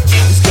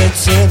 it's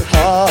getting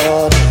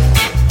hard.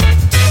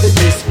 It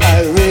is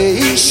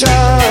iration,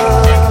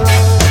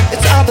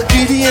 it's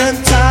Armageddon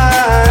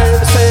time.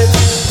 I said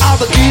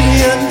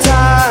Armageddon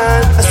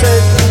time. I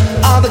said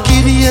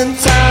Armageddon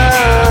time.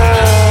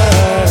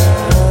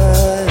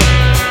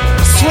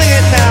 Swing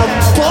it now,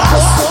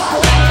 boss.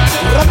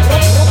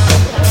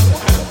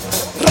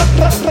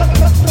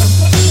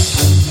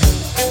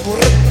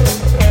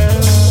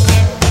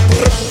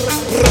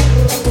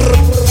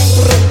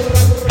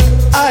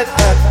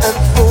 And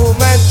Fu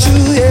Manchu,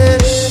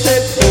 they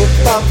put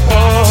my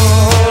on.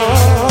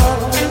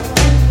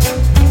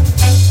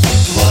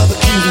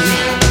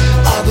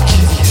 I'ma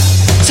give you,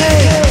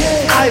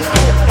 take I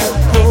and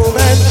Fu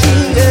Manchu,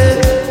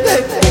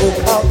 they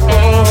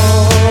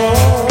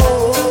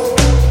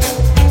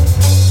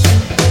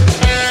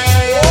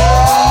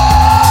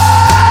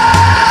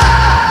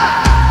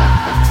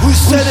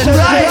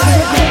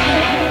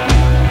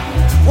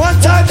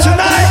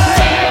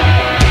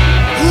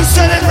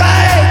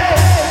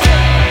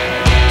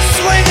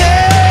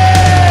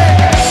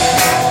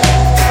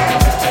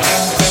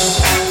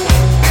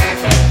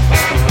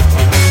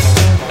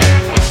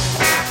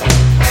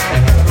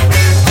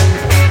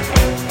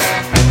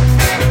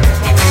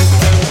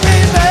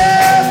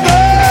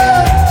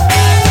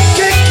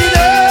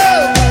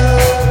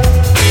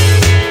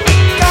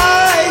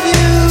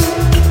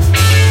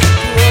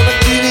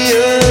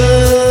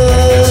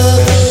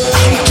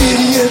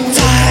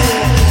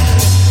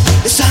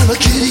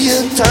kitty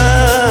in time.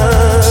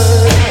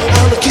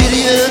 I'm a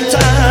kitty in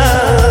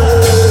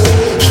time.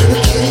 I'm a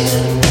kitty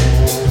in.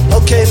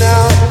 Okay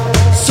now,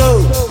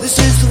 so this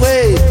is the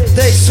way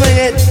they swing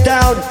it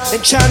down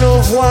in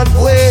channel one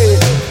way.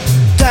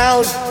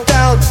 Down,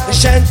 down, in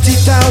shanty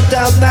town,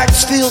 down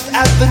Maxfield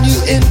Avenue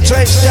in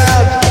Trench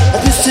Down.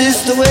 And this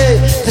is the way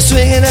they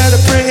swing it and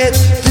they bring it.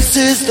 This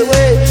is the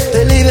way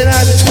they leave it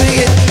and they swing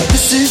it.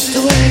 This is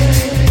the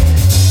way.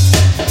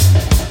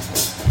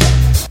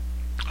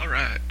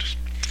 Alright.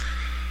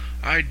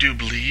 I do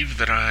believe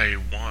that I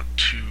want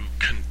to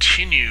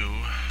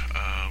continue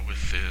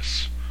with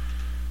this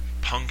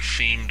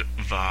punk-themed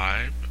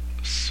vibe.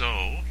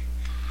 So,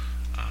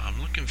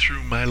 I'm looking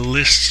through my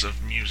lists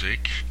of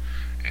music,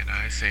 and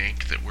I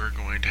think that we're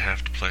going to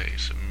have to play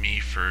some Me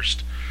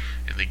First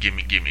and the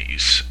Gimme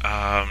Gimmes.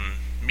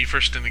 Me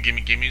First and the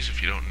Gimme Gimmes,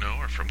 if you don't know,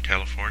 are from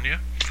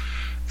California.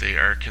 They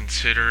are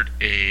considered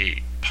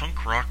a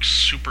punk rock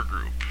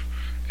supergroup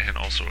and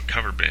also a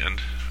cover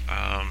band,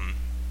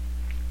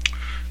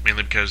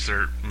 mainly because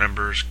their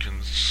members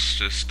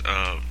consist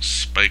of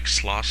Spike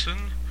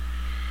Slauson,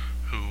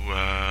 who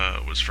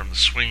was from the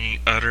Swinging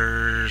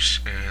Utters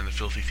and the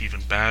Filthy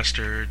Thievin'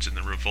 Bastards and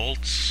the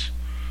Revolts,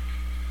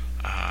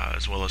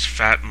 as well as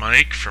Fat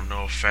Mike from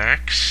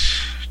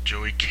NoFX,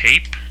 Joey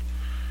Cape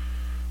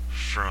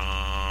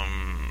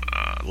from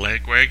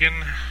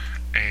Lagwagon,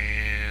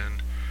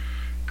 and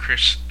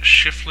Chris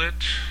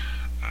Shiflett.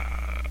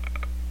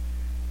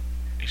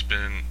 He's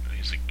the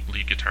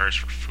lead guitarist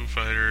for Foo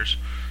Fighters,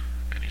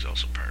 and he's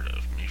also part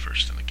of Me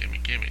First and the Gimme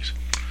Gimmes.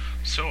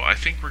 So I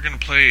think we're going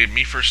to play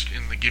Me First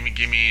in the Gimme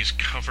Gimmes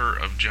cover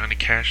of Johnny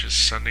Cash's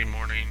Sunday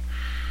Morning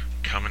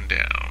Coming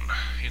Down.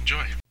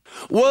 Enjoy.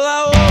 Well,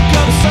 I woke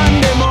up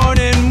Sunday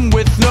morning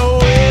with no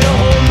way to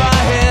hold my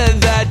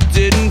head that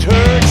didn't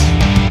hurt.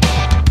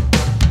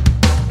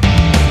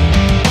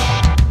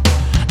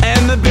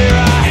 And the beer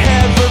I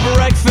had for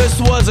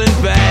breakfast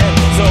wasn't bad,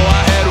 so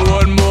I had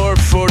one more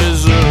for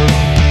dessert.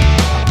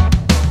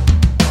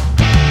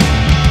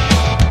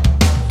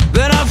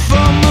 Then I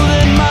fumbled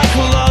in my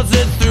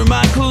closet, through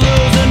my clothes,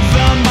 and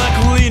found my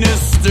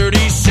cleanest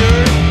sturdy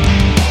shirt.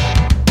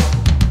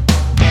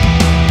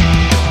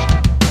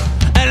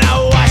 And I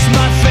washed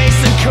my face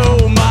and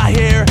combed my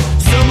hair,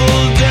 stumbled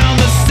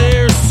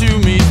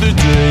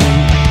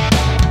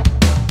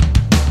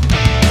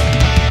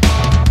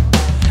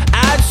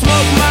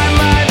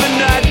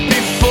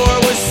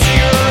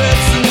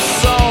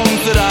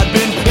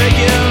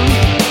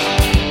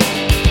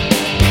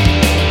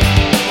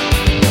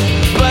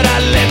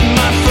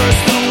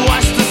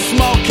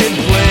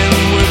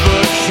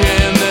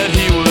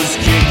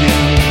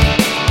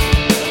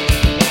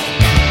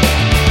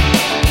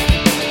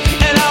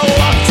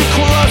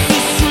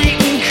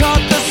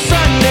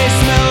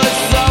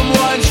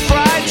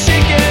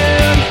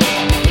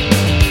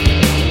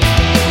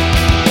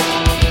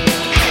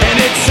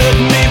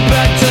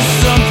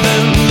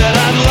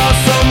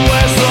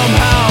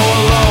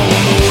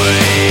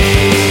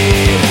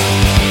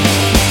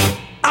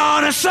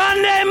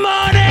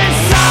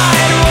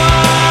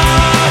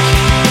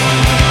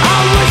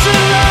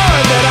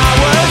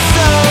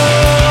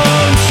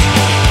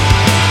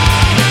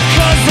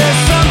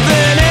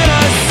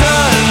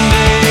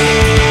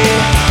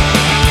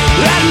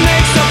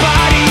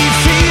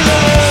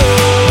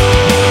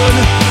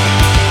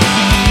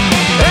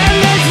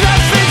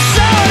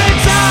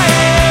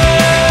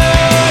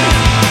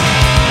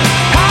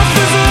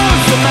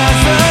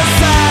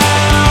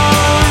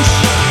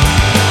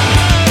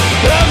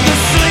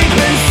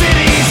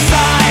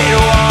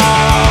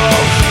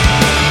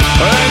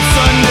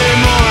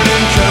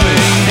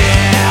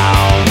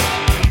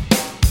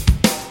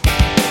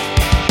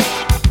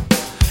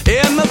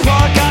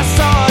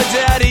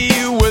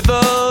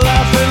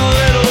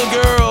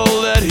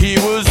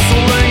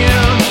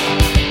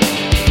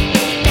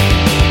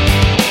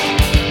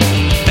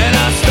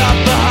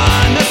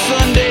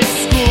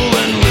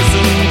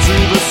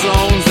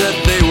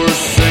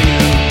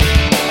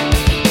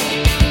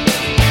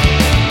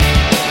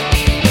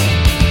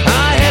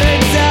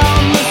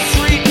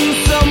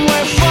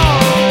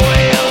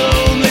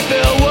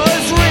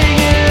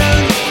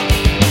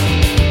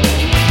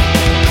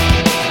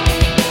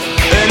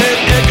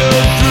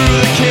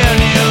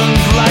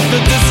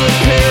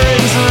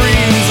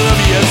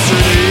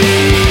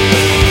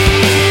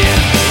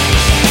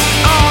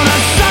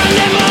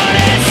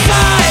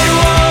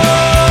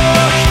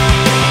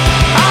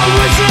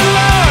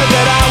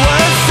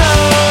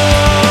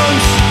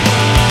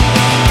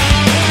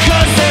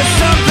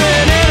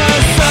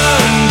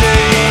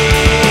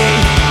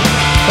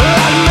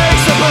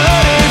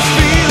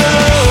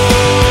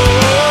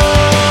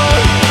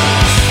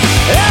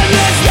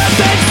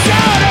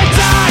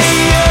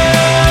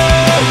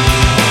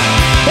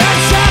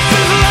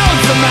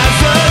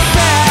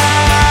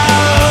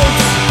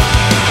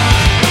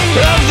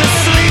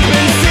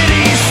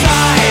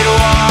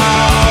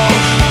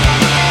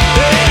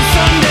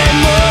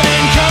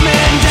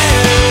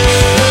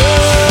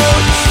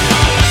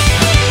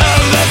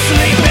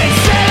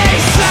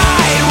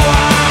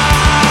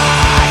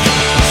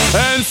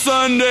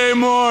Monday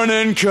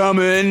morning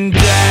coming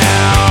down.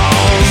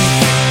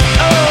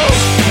 Oh!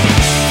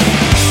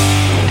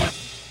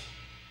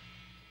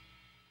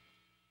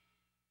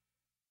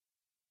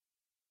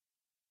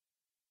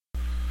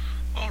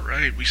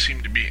 Alright, we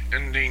seem to be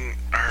ending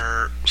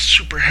our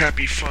super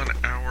happy fun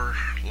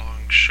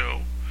hour-long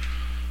show.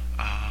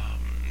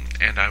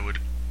 And I would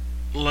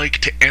like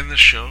to end the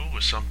show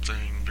with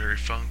something very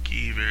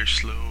funky, very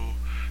slow,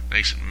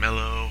 nice and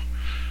mellow.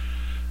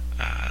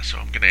 So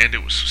I'm going to end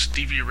it with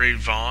Stevie Ray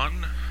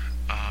Vaughan.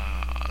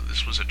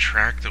 This was a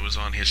track that was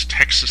on his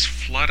Texas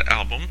Flood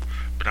album,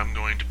 but I'm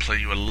going to play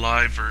you a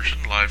live version,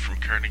 live from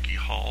Carnegie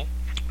Hall,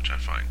 which I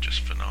find just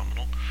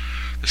phenomenal.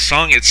 The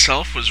song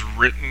itself was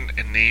written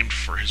and named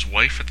for his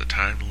wife at the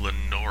time,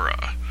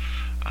 Lenora.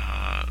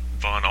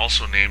 Vaughan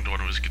also named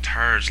one of his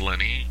guitars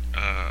Lenny,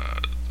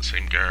 the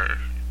same guy.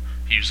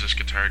 He used this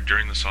guitar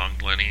during the song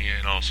Lenny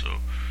and also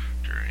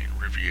during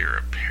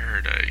Riviera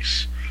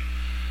Paradise.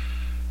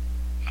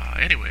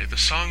 Anyway, the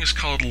song is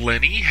called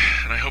Lenny,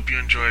 and I hope you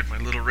enjoyed my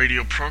little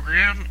radio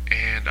program,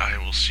 and I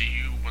will see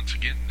you once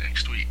again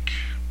next week.